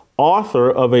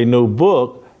 author of a new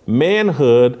book,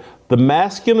 Manhood, The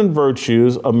Masculine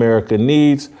Virtues America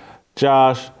Needs.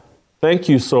 Josh, thank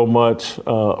you so much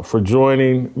for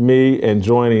joining me and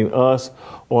joining us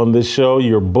on this show.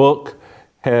 Your book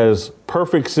has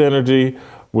perfect synergy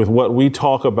with what we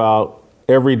talk about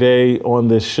every day on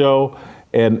this show,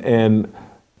 and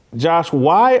Josh,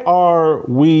 why are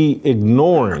we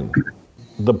ignoring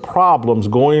the problems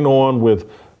going on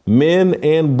with men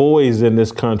and boys in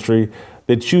this country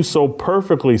that you so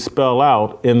perfectly spell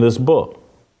out in this book?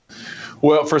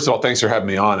 Well, first of all, thanks for having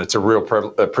me on. It's a real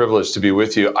privilege to be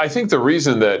with you. I think the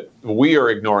reason that we are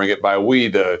ignoring it, by we,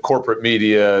 the corporate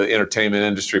media, entertainment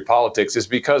industry, politics, is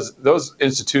because those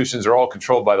institutions are all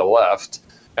controlled by the left.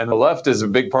 And the left is a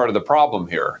big part of the problem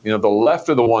here. You know, the left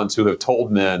are the ones who have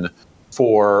told men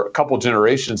for a couple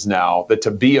generations now that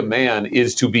to be a man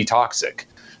is to be toxic,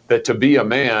 that to be a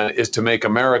man is to make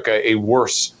America a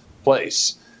worse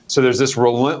place. So there's this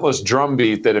relentless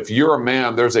drumbeat that if you're a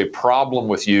man, there's a problem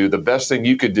with you. The best thing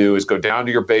you could do is go down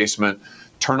to your basement,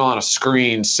 turn on a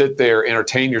screen, sit there,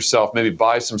 entertain yourself, maybe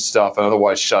buy some stuff, and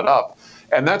otherwise shut up.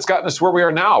 And that's gotten us where we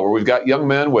are now, where we've got young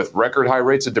men with record high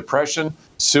rates of depression,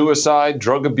 suicide,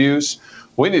 drug abuse.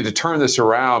 We need to turn this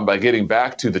around by getting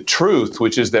back to the truth,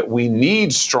 which is that we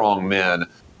need strong men,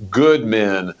 good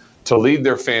men, to lead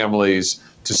their families,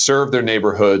 to serve their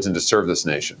neighborhoods, and to serve this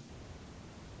nation.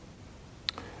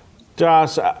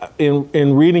 Josh,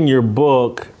 in reading your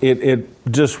book, it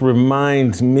just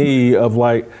reminds me of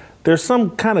like there's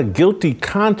some kind of guilty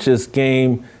conscience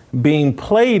game being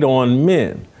played on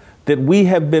men, that we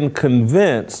have been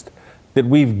convinced that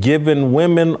we've given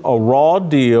women a raw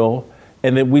deal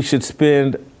and that we should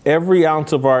spend every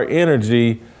ounce of our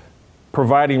energy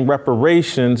providing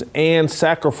reparations and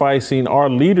sacrificing our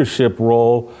leadership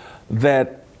role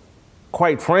that,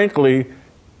 quite frankly,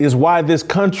 is why this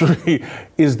country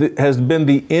has been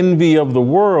the envy of the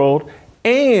world,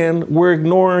 and we're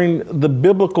ignoring the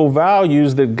biblical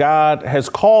values that God has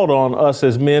called on us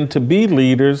as men to be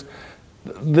leaders.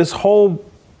 This whole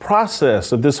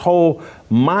process of this whole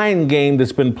mind game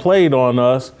that's been played on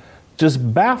us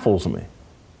just baffles me.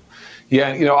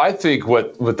 Yeah, you know, I think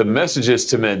what the message is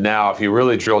to men now, if you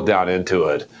really drill down into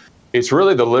it, it's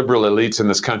really the liberal elites in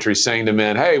this country saying to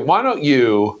men, hey, why don't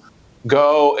you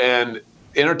go and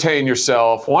entertain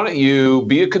yourself? Why don't you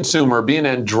be a consumer, be an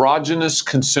androgynous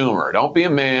consumer? Don't be a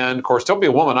man. Of course, don't be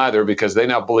a woman either, because they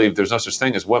now believe there's no such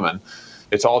thing as women.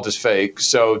 It's all just fake.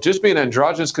 So just be an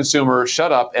androgynous consumer,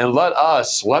 shut up, and let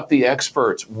the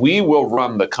experts, we will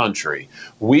run the country.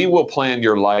 We will plan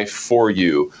your life for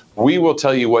you. We will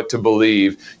tell you what to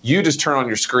believe. You just turn on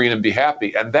your screen and be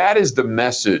happy. And that is the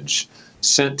message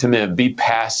sent to men. Be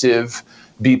passive,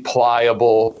 be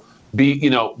pliable, be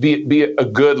a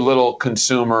good little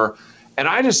consumer. And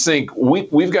I just think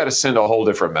we've got to send a whole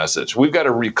different message. We've got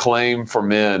to reclaim for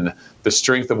men the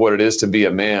strength of what it is to be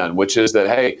a man, which is that,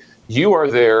 hey, you are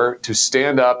there to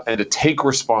stand up and to take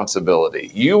responsibility.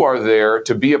 You are there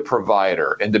to be a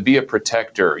provider and to be a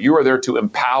protector. You are there to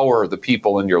empower the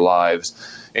people in your life.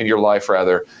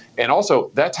 And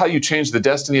also, that's how you change the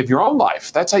destiny of your own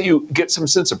life. That's how you get some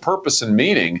sense of purpose and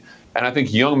meaning. And I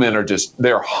think young men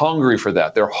they're hungry for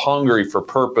that. They're hungry for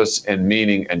purpose and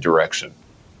meaning and direction.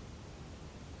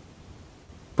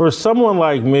 For someone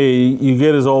like me, you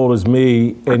get as old as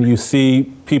me and you see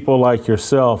people like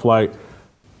yourself, like,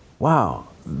 wow,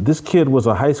 this kid was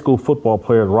a high school football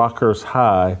player at Rockhurst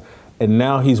High, and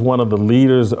now he's one of the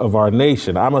leaders of our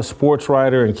nation. I'm a sports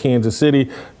writer in Kansas City.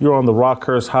 You're on the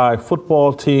Rockhurst High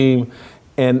football team.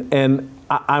 And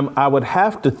I would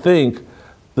have to think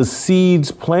the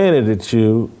seeds planted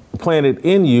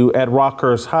in you at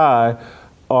Rockhurst High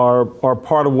are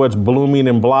part of what's blooming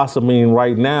and blossoming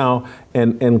right now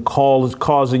and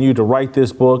causing you to write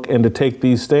this book and to take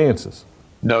these stances.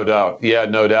 No doubt. Yeah,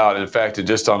 no doubt. In fact,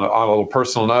 just on a little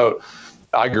personal note,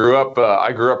 I grew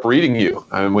up reading you.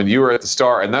 I mean, when you were at the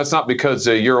Star, and that's not because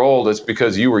you're old. It's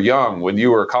because you were young when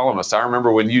you were a columnist. I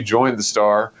remember when you joined the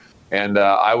Star, and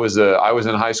I was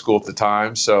in high school at the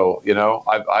time. So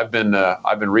I've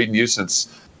been reading you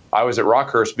since I was at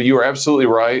Rockhurst. But you were absolutely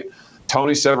right.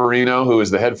 Tony Severino, who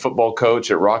was the head football coach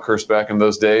at Rockhurst back in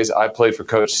those days, I played for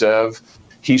Coach Sev.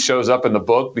 He shows up in the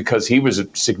book because he was a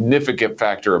significant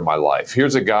factor in my life.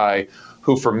 Here's a guy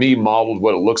who, for me, modeled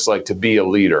what it looks like to be a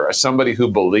leader, somebody who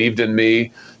believed in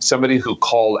me, somebody who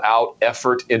called out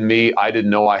effort in me I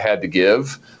didn't know I had to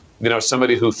give,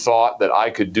 somebody who thought that I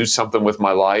could do something with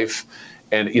my life.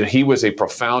 And he was a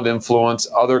profound influence.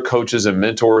 Other coaches and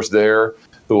mentors there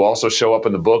who also show up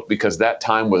in the book because that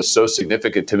time was so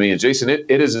significant to me. And Jason, it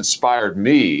has inspired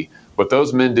me. What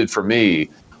those men did for me,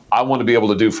 I want to be able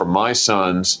to do for my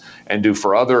sons and do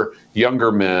for other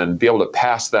younger men, be able to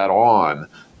pass that on,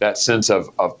 that sense of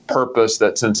purpose,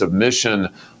 that sense of mission,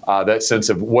 that sense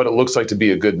of what it looks like to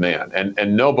be a good man.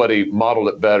 And nobody modeled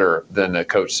it better than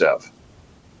Coach Sev.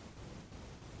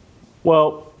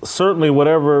 Well, certainly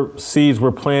whatever seeds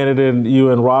were planted in you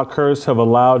and Rockhurst have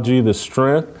allowed you the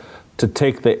strength to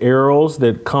take the arrows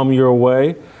that come your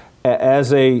way.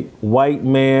 As a white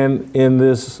man in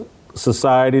this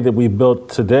society that we built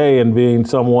today, and being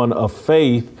someone of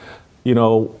faith,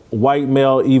 white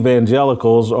male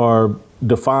evangelicals are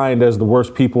defined as the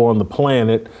worst people on the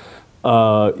planet.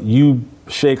 You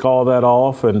shake all that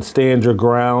off and stand your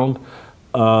ground.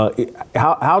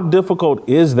 How difficult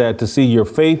is that to see your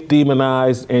faith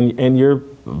demonized and your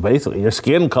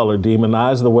skin color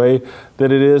demonized the way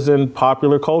that it is in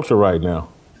popular culture right now?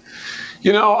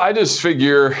 I just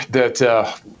figure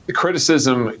that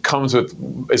criticism comes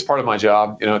it's part of my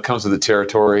job. It comes with the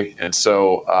territory, and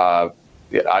so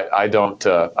I don't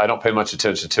pay much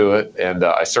attention to it, and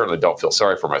I certainly don't feel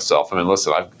sorry for myself. I mean,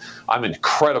 listen, I'm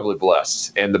incredibly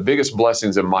blessed, and the biggest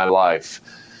blessings in my life,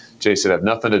 Jason, have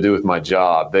nothing to do with my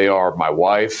job. They are my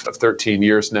wife of 13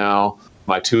 years now,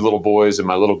 my 2 little boys, and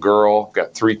my little girl.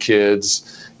 Got 3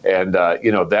 kids. And,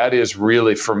 that is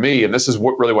really for me. And this is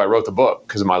really why I wrote the book,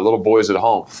 because of my little boys at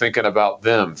home, thinking about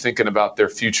them, thinking about their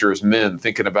future as men,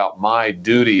 thinking about my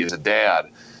duty as a dad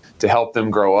to help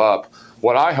them grow up.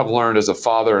 What I have learned as a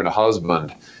father and a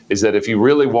husband is that if you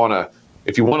want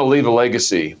to leave a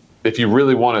legacy, if you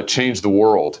really want to change the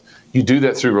world, you do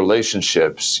that through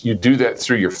relationships. You do that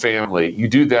through your family. You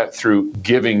do that through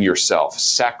giving yourself,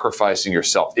 sacrificing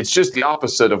yourself. It's just the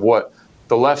opposite of what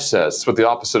the left says. It's what the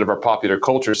opposite of our popular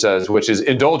culture says, which is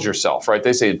indulge yourself, right?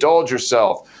 They say indulge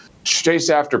yourself, chase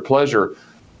after pleasure.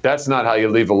 That's not how you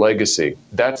leave a legacy.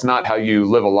 That's not how you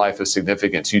live a life of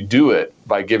significance. You do it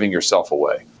by giving yourself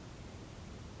away.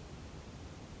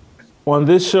 On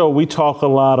this show, we talk a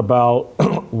lot about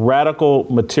radical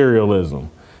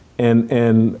materialism.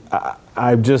 And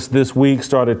I've just this week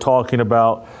started talking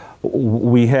about,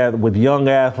 we had with young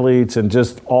athletes and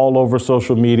just all over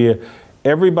social media,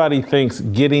 everybody thinks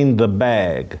getting the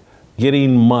bag,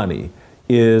 getting money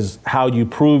is how you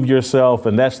prove yourself,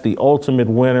 and that's the ultimate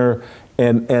winner.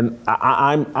 And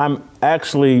I'm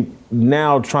actually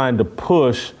now trying to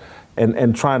push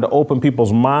and trying to open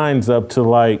people's minds up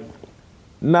to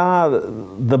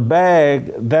the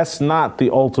bag, that's not the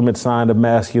ultimate sign of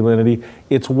masculinity.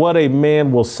 It's what a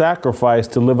man will sacrifice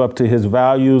to live up to his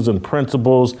values and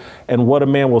principles, and what a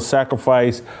man will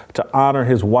sacrifice to honor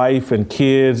his wife and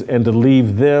kids and to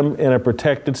leave them in a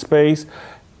protected space.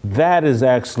 That is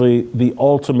actually the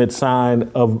ultimate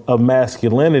sign of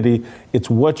masculinity. It's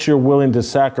what you're willing to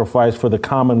sacrifice for the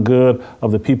common good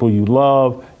of the people you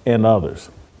love and others.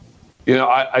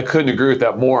 I couldn't agree with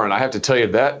that more. And I have to tell you,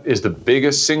 that is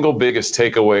the single biggest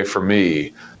takeaway for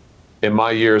me in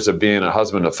my years of being a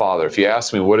husband and father. If you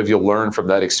ask me, what have you learned from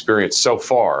that experience so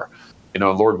far?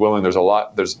 Lord willing, there's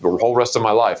the whole rest of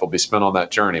my life will be spent on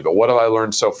that journey. But what have I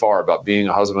learned so far about being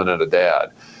a husband and a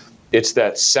dad? It's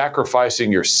that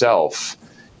sacrificing yourself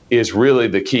is really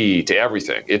the key to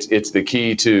everything. It's the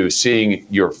key to seeing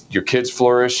your kids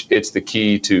flourish. It's the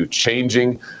key to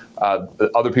changing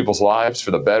other people's lives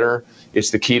for the better. It's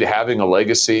the key to having a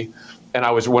legacy. And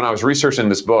when I was researching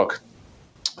this book,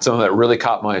 something that really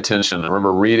caught my attention, I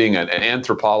remember reading an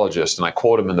anthropologist, and I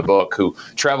quote him in the book, who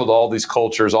traveled all these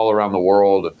cultures all around the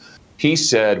world. He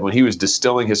said, when he was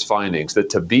distilling his findings, that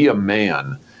to be a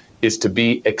man is to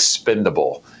be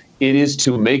expendable. It is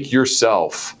to make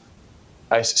yourself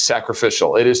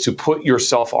sacrificial. It is to put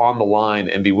yourself on the line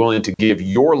and be willing to give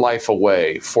your life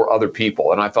away for other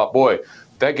people. And I thought, boy,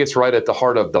 that gets right at the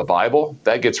heart of the Bible.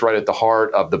 That gets right at the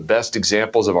heart of the best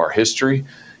examples of our history.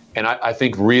 And I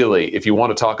think really, if you want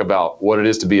to talk about what it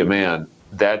is to be a man,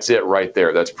 that's it right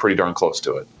there. That's pretty darn close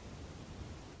to it.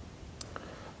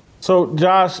 So,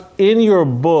 Josh, in your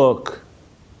book,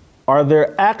 are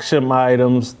there action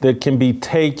items that can be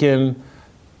taken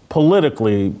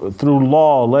politically through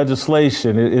law,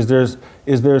 legislation? Is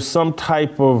there some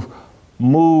type of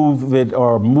movement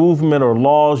or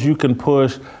laws you can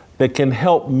push that can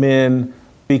help men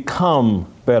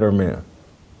become better men?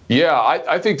 Yeah,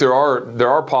 I think there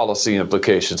are policy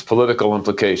implications, political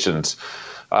implications,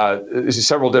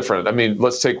 several different. I mean,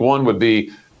 let's take one would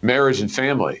be marriage and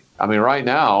family. I mean, right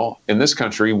now in this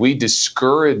country, we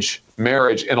discourage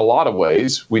marriage in a lot of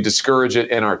ways. We discourage it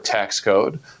in our tax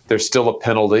code. There's still a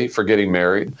penalty for getting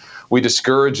married. We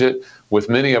discourage it with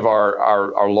many of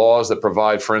our laws that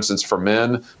provide, for instance, for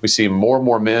men. We see more and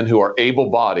more men who are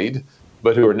able-bodied,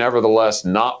 but who are nevertheless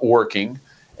not working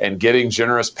and getting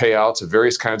generous payouts of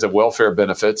various kinds of welfare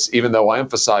benefits, even though I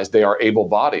emphasize they are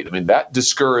able-bodied. I mean, that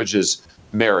discourages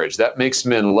marriage. That makes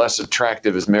men less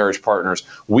attractive as marriage partners.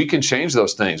 We can change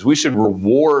those things. We should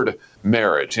reward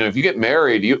marriage. If you get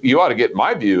married, you ought to get,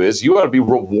 my view is, you ought to be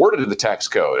rewarded in the tax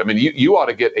code. I mean, you ought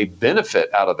to get a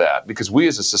benefit out of that, because we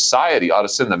as a society ought to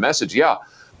send the message, yeah,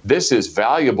 this is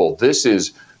valuable. This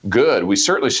is good. We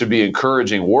certainly should be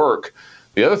encouraging work.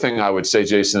 The other thing I would say,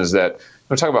 Jason, is that when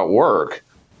we talk about work,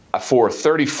 for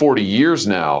 30, 40 years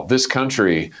now, this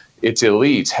country, its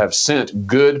elites have sent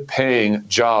good paying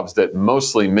jobs that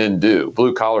mostly men do,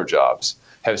 blue collar jobs,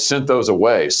 have sent those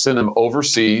away, sent them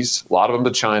overseas, a lot of them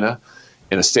to China.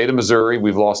 In the state of Missouri,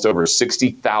 we've lost over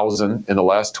 60,000 in the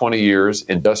last 20 years,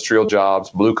 industrial jobs,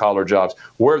 blue collar jobs.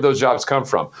 Where have those jobs come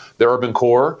from? The urban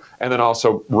core and then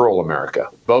also rural America,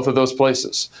 both of those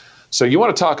places. So you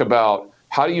want to talk about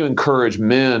how do you encourage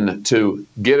men to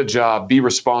get a job, be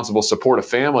responsible, support a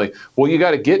family? Well, you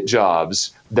got to get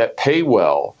jobs that pay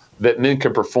well, that men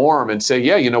can perform and say,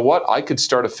 yeah, you know what? I could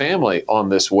start a family on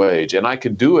this wage and I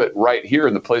could do it right here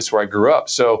in the place where I grew up.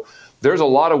 So there's a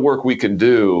lot of work we can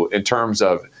do in terms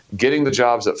of getting the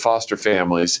jobs that foster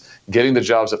families, getting the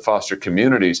jobs that foster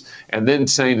communities, and then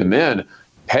saying to men,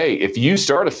 hey, if you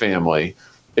start a family,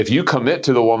 if you commit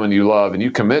to the woman you love and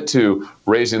you commit to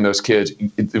raising those kids,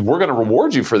 we're going to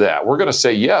reward you for that. We're going to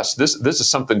say, yes, this is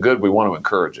something good. We want to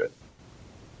encourage it.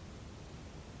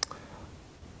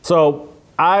 So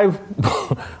I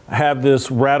have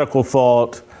this radical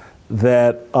thought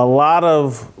that a lot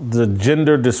of the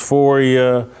gender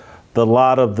dysphoria, a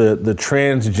lot of the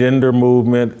transgender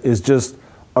movement is just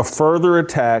a further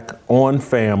attack on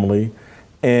family.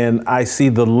 And I see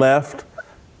the left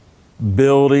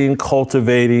building,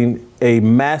 cultivating a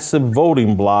massive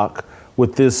voting bloc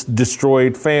with this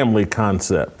destroyed family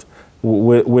concept.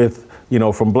 With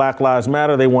from Black Lives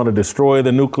Matter, they want to destroy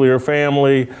the nuclear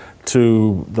family,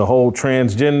 to the whole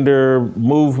transgender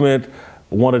movement,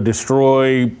 want to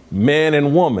destroy man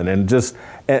and woman.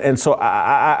 And so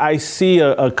I see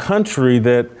a country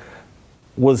that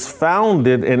was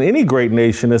founded, and any great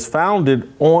nation is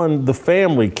founded on the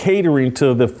family, catering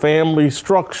to the family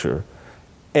structure.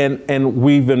 And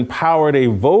we've empowered a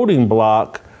voting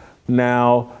bloc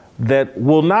now that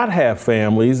will not have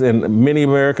families, and many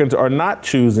Americans are not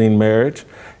choosing marriage.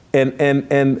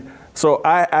 And so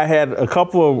I had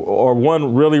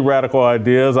one really radical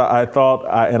ideas. I thought,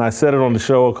 and I said it on the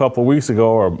show a couple weeks ago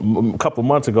or a couple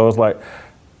months ago, it's like,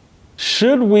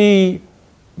 should we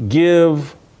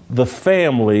give the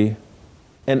family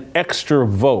an extra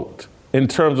vote in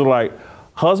terms of like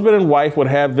husband and wife would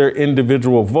have their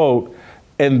individual vote,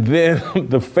 and then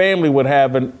the family would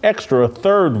have a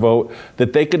third vote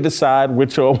that they could decide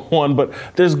which one. But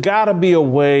there's got to be a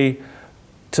way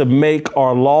to make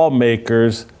our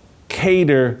lawmakers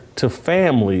cater to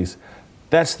families.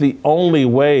 That's the only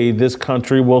way this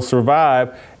country will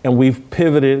survive. And we've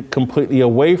pivoted completely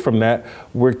away from that.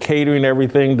 We're catering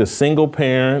everything to single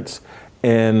parents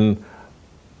and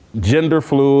gender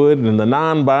fluid and the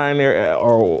non-binary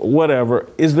or whatever.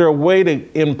 Is there a way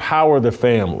to empower the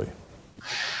family?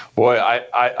 Boy,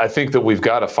 I think that we've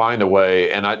got to find a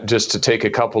way. And just to take a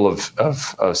couple of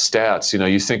stats,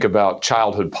 you think about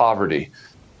childhood poverty.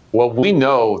 Well, we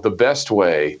know the best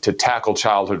way to tackle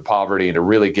childhood poverty and to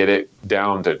really get it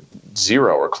down to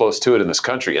zero or close to it in this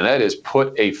country, and that is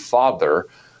put a father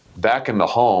back in the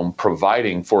home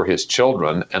providing for his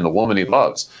children and the woman he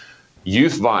loves.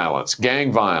 Youth violence,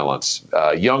 gang violence,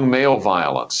 young male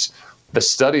violence. The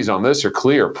studies on this are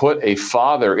clear. Put a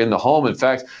father in the home. In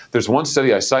fact, there's one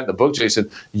study I cite in the book,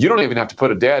 Jason, you don't even have to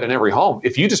put a dad in every home.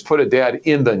 If you just put a dad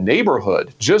in the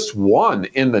neighborhood, just one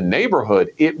in the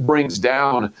neighborhood, it brings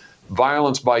down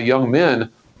violence by young men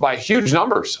by huge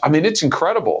numbers. I mean, it's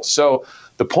incredible. So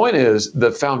the point is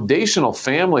the foundational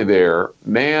family there,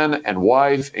 man and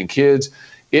wife and kids,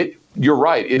 you're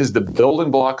right, it is the building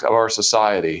block of our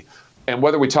society. And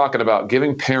whether we're talking about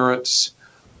giving parents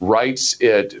rights,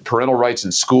 parental rights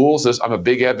in schools, I'm a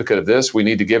big advocate of this. We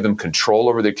need to give them control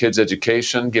over their kids'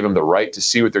 education, give them the right to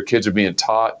see what their kids are being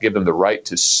taught, give them the right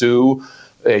to sue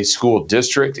a school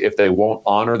district if they won't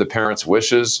honor the parents'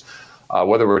 wishes.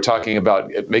 Whether we're talking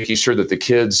about making sure that the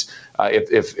kids,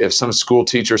 if some school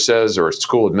teacher says or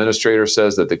school administrator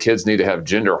says that the kids need to have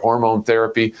gender hormone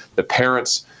therapy, the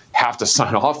parents have to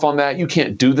sign off on that. You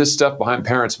can't do this stuff behind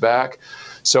parents' back.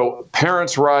 So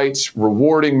parents' rights,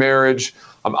 rewarding marriage.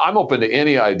 I'm open to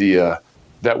any idea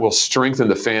that will strengthen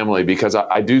the family, because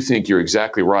I do think you're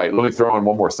exactly right. Let me throw in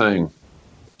one more thing.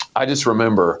 I just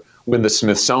remember when the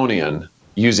Smithsonian,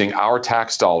 using our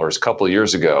tax dollars a couple of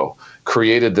years ago,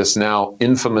 created this now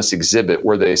infamous exhibit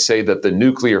where they say that the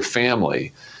nuclear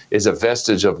family is a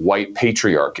vestige of white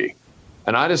patriarchy.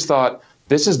 And I just thought,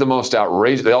 this is the most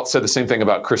outrageous. They all said the same thing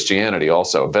about Christianity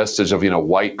also, a vestige of,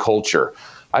 white culture.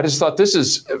 I just thought this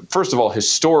is, first of all,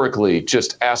 historically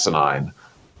just asinine,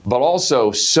 but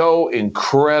also so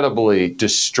incredibly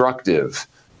destructive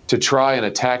to try and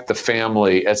attack the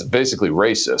family as basically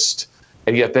racist.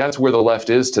 And yet that's where the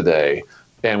left is today.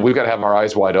 And we've got to have our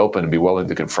eyes wide open and be willing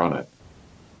to confront it.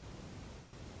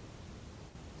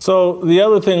 So the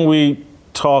other thing we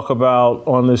talk about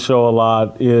on this show a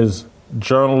lot is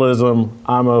journalism.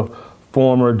 I'm a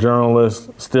former journalist,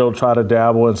 still try to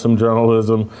dabble in some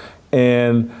journalism.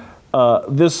 And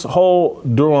this whole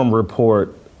Durham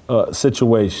report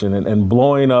situation and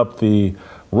blowing up the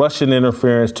Russian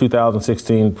interference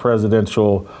 2016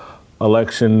 presidential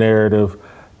election narrative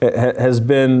has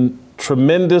been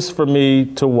tremendous for me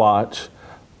to watch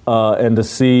and to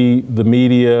see the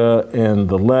media and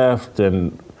the left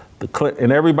and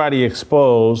and everybody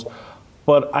exposed.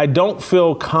 But I don't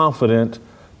feel confident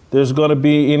there's going to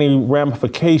be any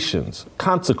ramifications,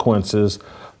 consequences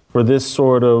for this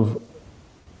sort of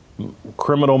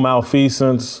criminal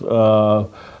malfeasance.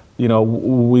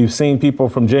 We've seen people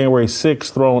from January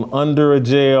 6th thrown under a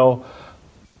jail.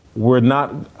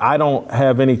 I don't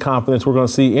have any confidence we're going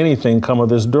to see anything come of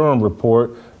this Durham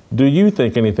report. Do you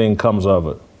think anything comes of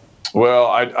it? Well,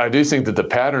 I do think that the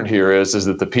pattern here is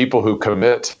that the people who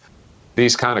commit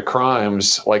these kind of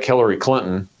crimes, like Hillary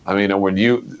Clinton,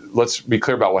 let's be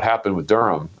clear about what happened with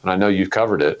Durham, and I know you've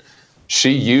covered it.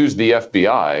 She used the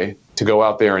FBI to go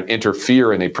out there and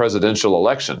interfere in a presidential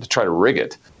election to try to rig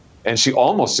it. And she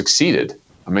almost succeeded.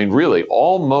 Really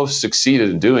almost succeeded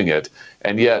in doing it.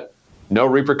 And yet no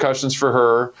repercussions for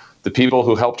her. The people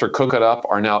who helped her cook it up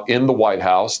are now in the White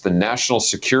House. The national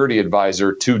security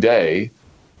advisor today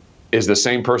is the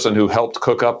same person who helped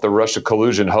cook up the Russia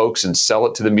collusion hoax and sell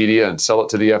it to the media and sell it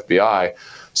to the FBI.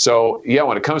 So, yeah,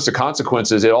 when it comes to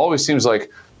consequences, it always seems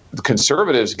like the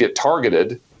conservatives get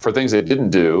targeted for things they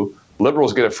didn't do.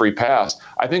 Liberals get a free pass.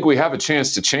 I think we have a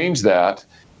chance to change that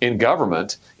in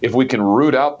government if we can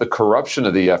root out the corruption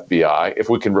of the FBI, if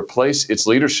we can replace its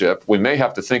leadership. We may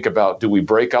have to think about, do we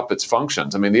break up its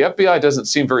functions? The FBI doesn't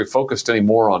seem very focused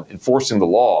anymore on enforcing the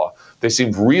law. They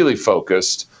seem really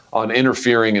focused on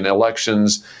interfering in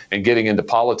elections and getting into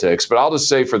politics. But I'll just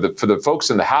say for the folks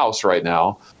in the House right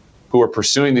now who are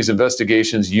pursuing these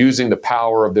investigations, using the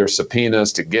power of their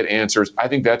subpoenas to get answers, I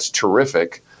think that's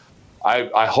terrific.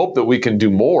 I hope that we can do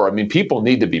more. People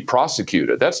need to be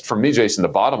prosecuted. That's, for me, Jason, the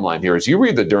bottom line here is you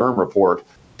read the Durham report,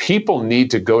 people need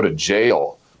to go to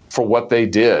jail for what they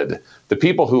did. The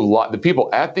people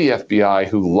at the FBI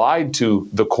who lied to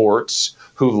the courts,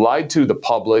 who lied to the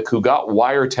public, who got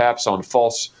wiretaps on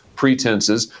false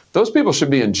pretenses, those people should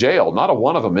be in jail. Not a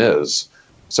one of them is.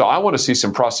 So I want to see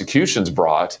some prosecutions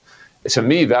brought. To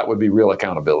me, that would be real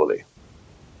accountability.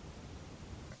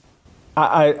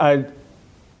 I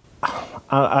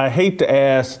hate to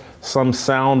ask some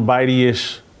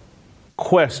soundbite-ish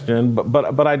question,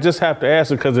 but I just have to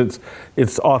ask it because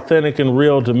it's authentic and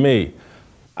real to me.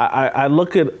 I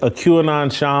look at a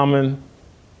QAnon shaman,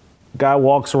 guy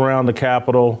walks around the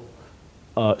Capitol,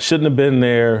 shouldn't have been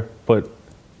there, but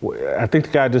I think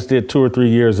the guy just did 2 or 3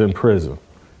 years in prison.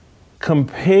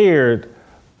 Compared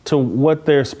to what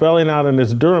they're spelling out in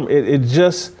this Durham, it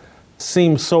just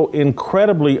seems so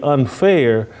incredibly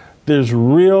unfair. There's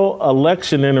real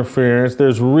election interference.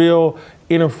 There's real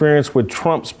interference with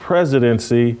Trump's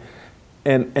presidency.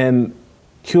 And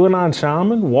QAnon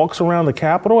shaman walks around the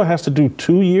Capitol and has to do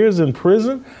 2 years in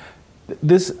prison.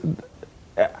 This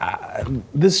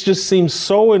just seems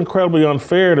so incredibly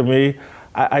unfair to me.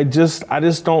 I just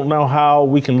don't know how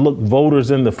we can look voters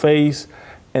in the face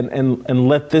and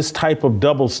let this type of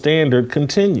double standard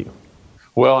continue.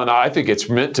 Well, and I think it's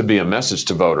meant to be a message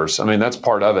to voters. That's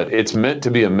part of it. It's meant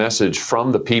to be a message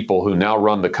from the people who now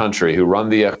run the country, who run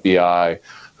the FBI,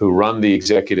 who run the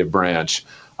executive branch.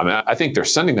 I think they're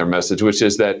sending their message, which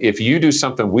is that if you do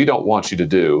something we don't want you to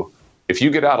do, if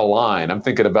you get out of line, I'm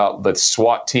thinking about the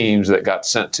SWAT teams that got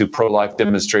sent to pro-life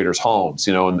demonstrators' homes,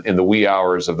 in the wee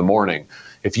hours of the morning.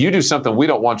 If you do something we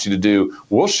don't want you to do,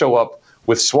 we'll show up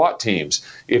with SWAT teams.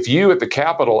 If you at the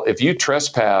Capitol, if you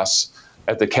trespass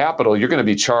at the Capitol, you're going to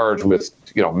be charged with,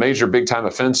 major big time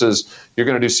offenses. You're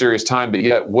going to do serious time, but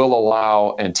yet we'll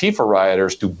allow Antifa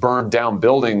rioters to burn down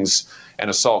buildings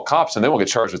and assault cops, and they won't get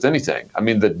charged with anything.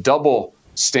 The double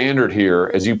standard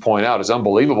here, as you point out, is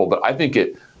unbelievable. But I think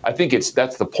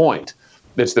that's the point.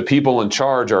 It's the people in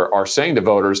charge are saying to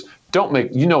voters, don't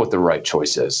make, what the right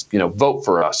choice is. Vote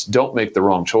for us. Don't make the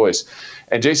wrong choice.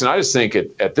 And Jason, I just think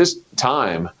at this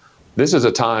time, this is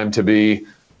a time to be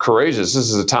courageous. This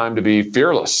is a time to be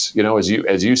fearless,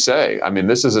 as you say.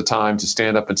 This is a time to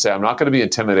stand up and say, I'm not going to be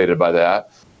intimidated by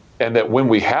that. And that when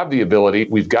we have the ability,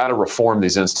 we've got to reform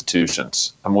these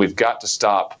institutions. We've got to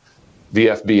stop the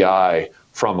FBI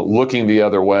from looking the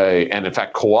other way and, in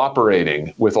fact,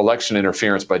 cooperating with election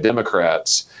interference by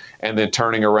Democrats and then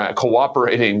turning around,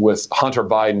 cooperating with Hunter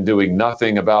Biden doing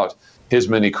nothing about his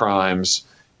many crimes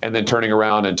and then turning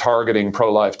around and targeting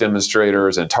pro-life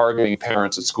demonstrators and targeting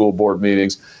parents at school board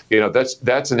meetings.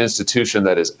 That's an institution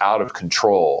that is out of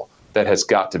control, that has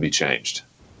got to be changed.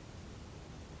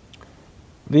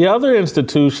 The other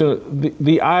institution,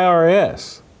 the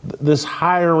IRS, this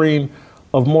hiring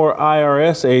of more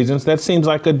IRS agents, that seems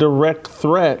like a direct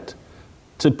threat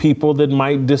to people that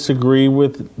might disagree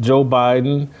with Joe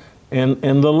Biden and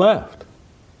the left.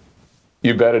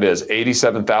 You bet it is.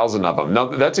 87,000 of them. No,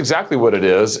 that's exactly what it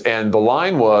is. And the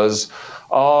line was,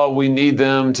 oh, we need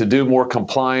them to do more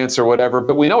compliance or whatever.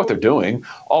 But we know what they're doing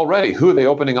already. Who are they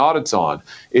opening audits on?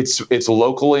 It's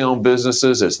locally owned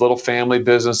businesses. It's little family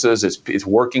businesses. It's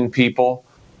working people.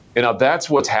 That's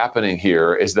what's happening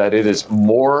here, is that it is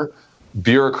more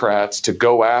bureaucrats to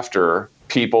go after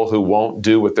people who won't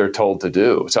do what they're told to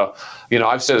do. So,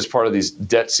 I've said as part of these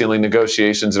debt ceiling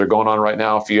negotiations that are going on right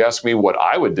now, if you ask me what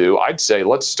I would do, I'd say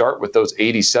let's start with those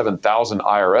 87,000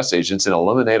 IRS agents and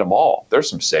eliminate them all. There's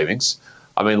some savings.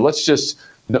 I mean, let's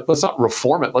not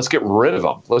reform it. Let's get rid of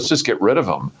them. Let's just get rid of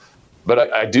them.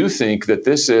 But I do think that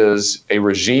this is a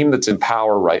regime that's in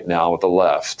power right now with the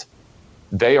left.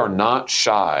 They are not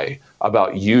shy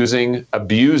about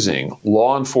abusing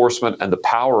law enforcement and the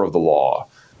power of the law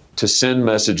to send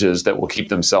messages that will keep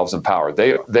themselves in power.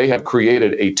 They have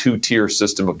created a two-tier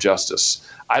system of justice.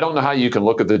 I don't know how you can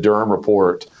look at the Durham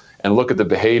report and look at the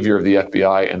behavior of the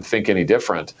FBI and think any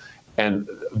different. And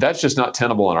that's just not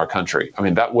tenable in our country. I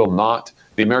mean,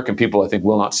 the American people, I think,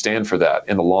 will not stand for that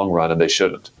in the long run, and they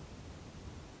shouldn't.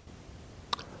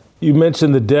 You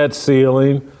mentioned the debt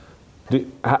ceiling.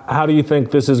 How do you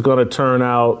think this is going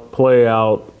to play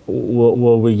out?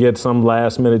 Will we get some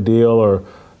last-minute deal, or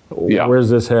where's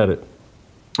this headed?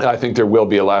 I think there will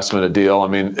be a last-minute deal. I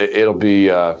mean, it'll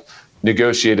be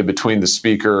negotiated between the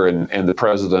speaker and the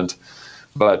president.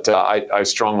 But I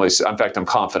strongly, in fact, I'm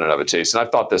confident of it, Jason.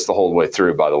 I've thought this the whole way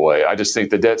through, by the way. I just think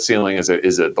the debt ceiling is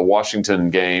the Washington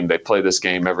game. They play this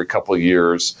game every couple of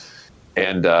years,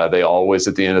 and they always,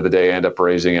 at the end of the day, end up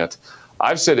raising it.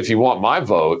 I've said if you want my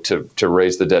vote to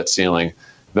raise the debt ceiling,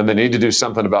 then they need to do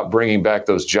something about bringing back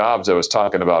those jobs I was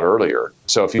talking about earlier.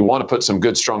 So if you want to put some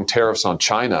good, strong tariffs on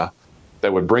China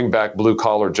that would bring back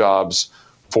blue-collar jobs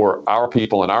for our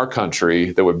people in our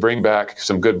country, that would bring back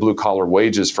some good blue-collar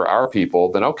wages for our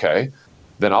people, then okay,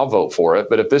 then I'll vote for it.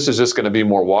 But if this is just going to be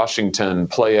more Washington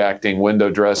play acting, window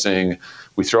dressing,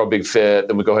 we throw a big fit,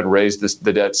 then we go ahead and raise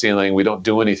the debt ceiling, we don't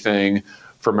do anything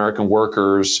for American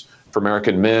workers, for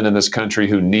American men in this country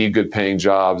who need good-paying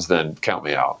jobs, then count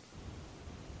me out.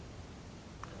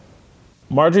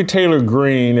 Marjorie Taylor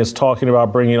Greene is talking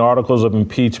about bringing articles of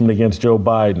impeachment against Joe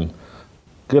Biden.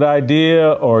 Good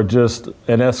idea, or just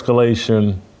an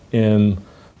escalation in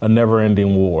a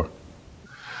never-ending war?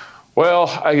 Well,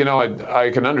 I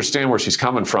can understand where she's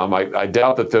coming from. I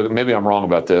doubt that maybe I'm wrong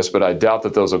about this, but I doubt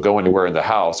that those will go anywhere in the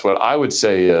House. What I would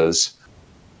say is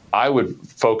I would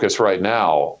focus right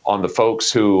now on the folks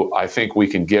who I think we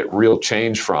can get real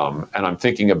change from. And I'm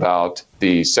thinking about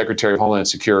the Secretary of Homeland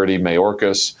Security,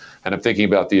 Mayorkas, and I'm thinking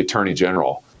about the Attorney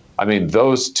General. I mean,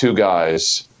 those two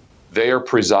guys, they are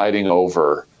presiding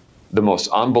over the most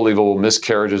unbelievable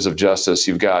miscarriages of justice.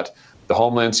 You've got the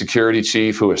Homeland Security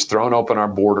Chief, who has thrown open our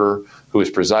border, who is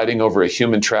presiding over a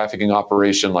human trafficking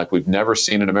operation like we've never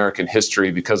seen in American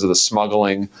history because of the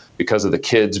smuggling, because of the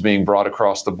kids being brought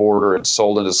across the border and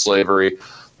sold into slavery.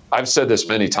 I've said this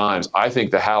many times. I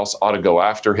think the House ought to go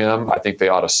after him. I think they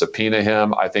ought to subpoena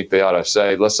him. I think they ought to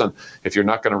say, listen, if you're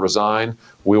not going to resign,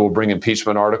 we will bring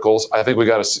impeachment articles. I think we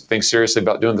got to think seriously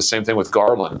about doing the same thing with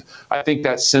Garland. I think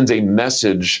that sends a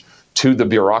message to the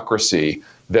bureaucracy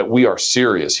that we are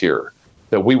serious here,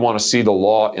 that we want to see the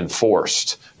law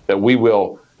enforced, that we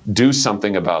will do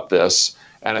something about this.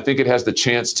 And I think it has the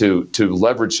chance to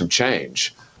leverage some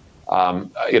change.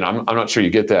 I'm not sure you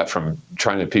get that from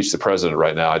trying to impeach the president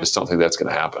right now. I just don't think that's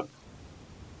going to happen.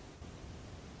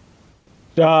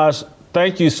 Josh,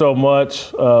 thank you so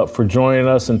much for joining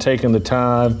us and taking the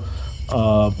time.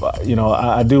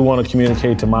 I do want to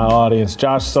communicate to my audience.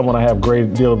 Josh is someone I have a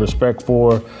great deal of respect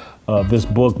for. This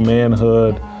book,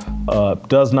 Manhood,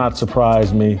 does not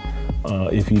surprise me.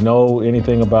 If you know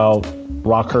anything about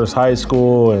Rockhurst High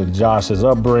School and Josh's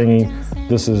upbringing,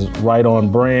 this is right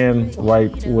on brand,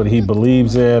 right what he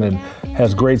believes in, and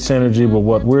has great synergy with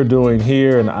what we're doing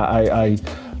here. And I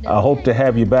hope to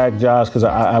have you back, Josh, because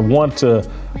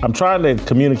I'm trying to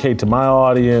communicate to my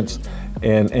audience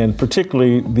and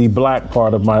particularly the black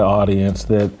part of my audience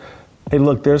that, hey,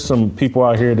 look, there's some people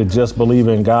out here that just believe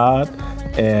in God,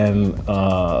 and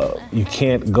you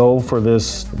can't go for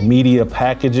this media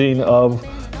packaging of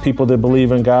people that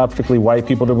believe in God, particularly white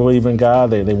people that believe in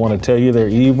God. They want to tell you they're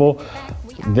evil.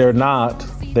 They're not.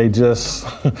 They just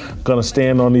gonna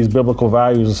stand on these biblical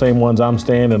values, the same ones I'm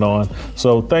standing on.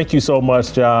 So thank you so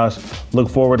much, Josh. Look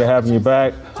forward to having you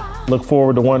back. Look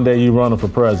forward to one day you running for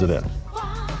president.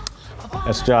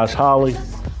 That's Josh Hawley.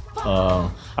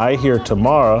 I hear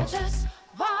tomorrow.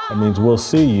 That means we'll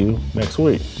see you next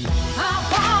week.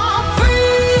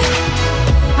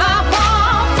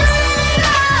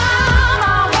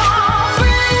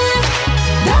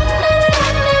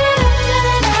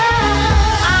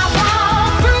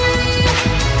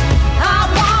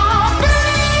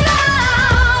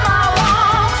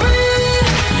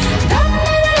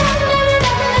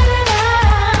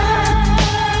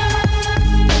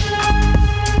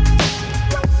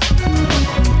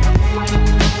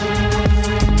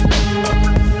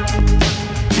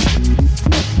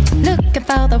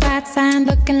 For the right sign,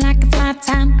 looking like it's my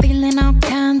time, feeling all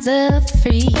kinds of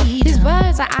free. These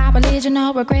words are our religion,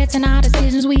 no regrets in our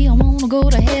decisions. We all wanna go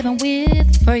to heaven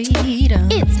with freedom.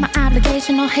 It's my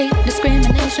obligation, no hate,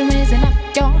 discrimination. Raising up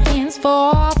your hands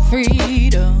for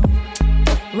freedom.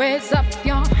 Raise up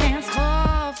your hands.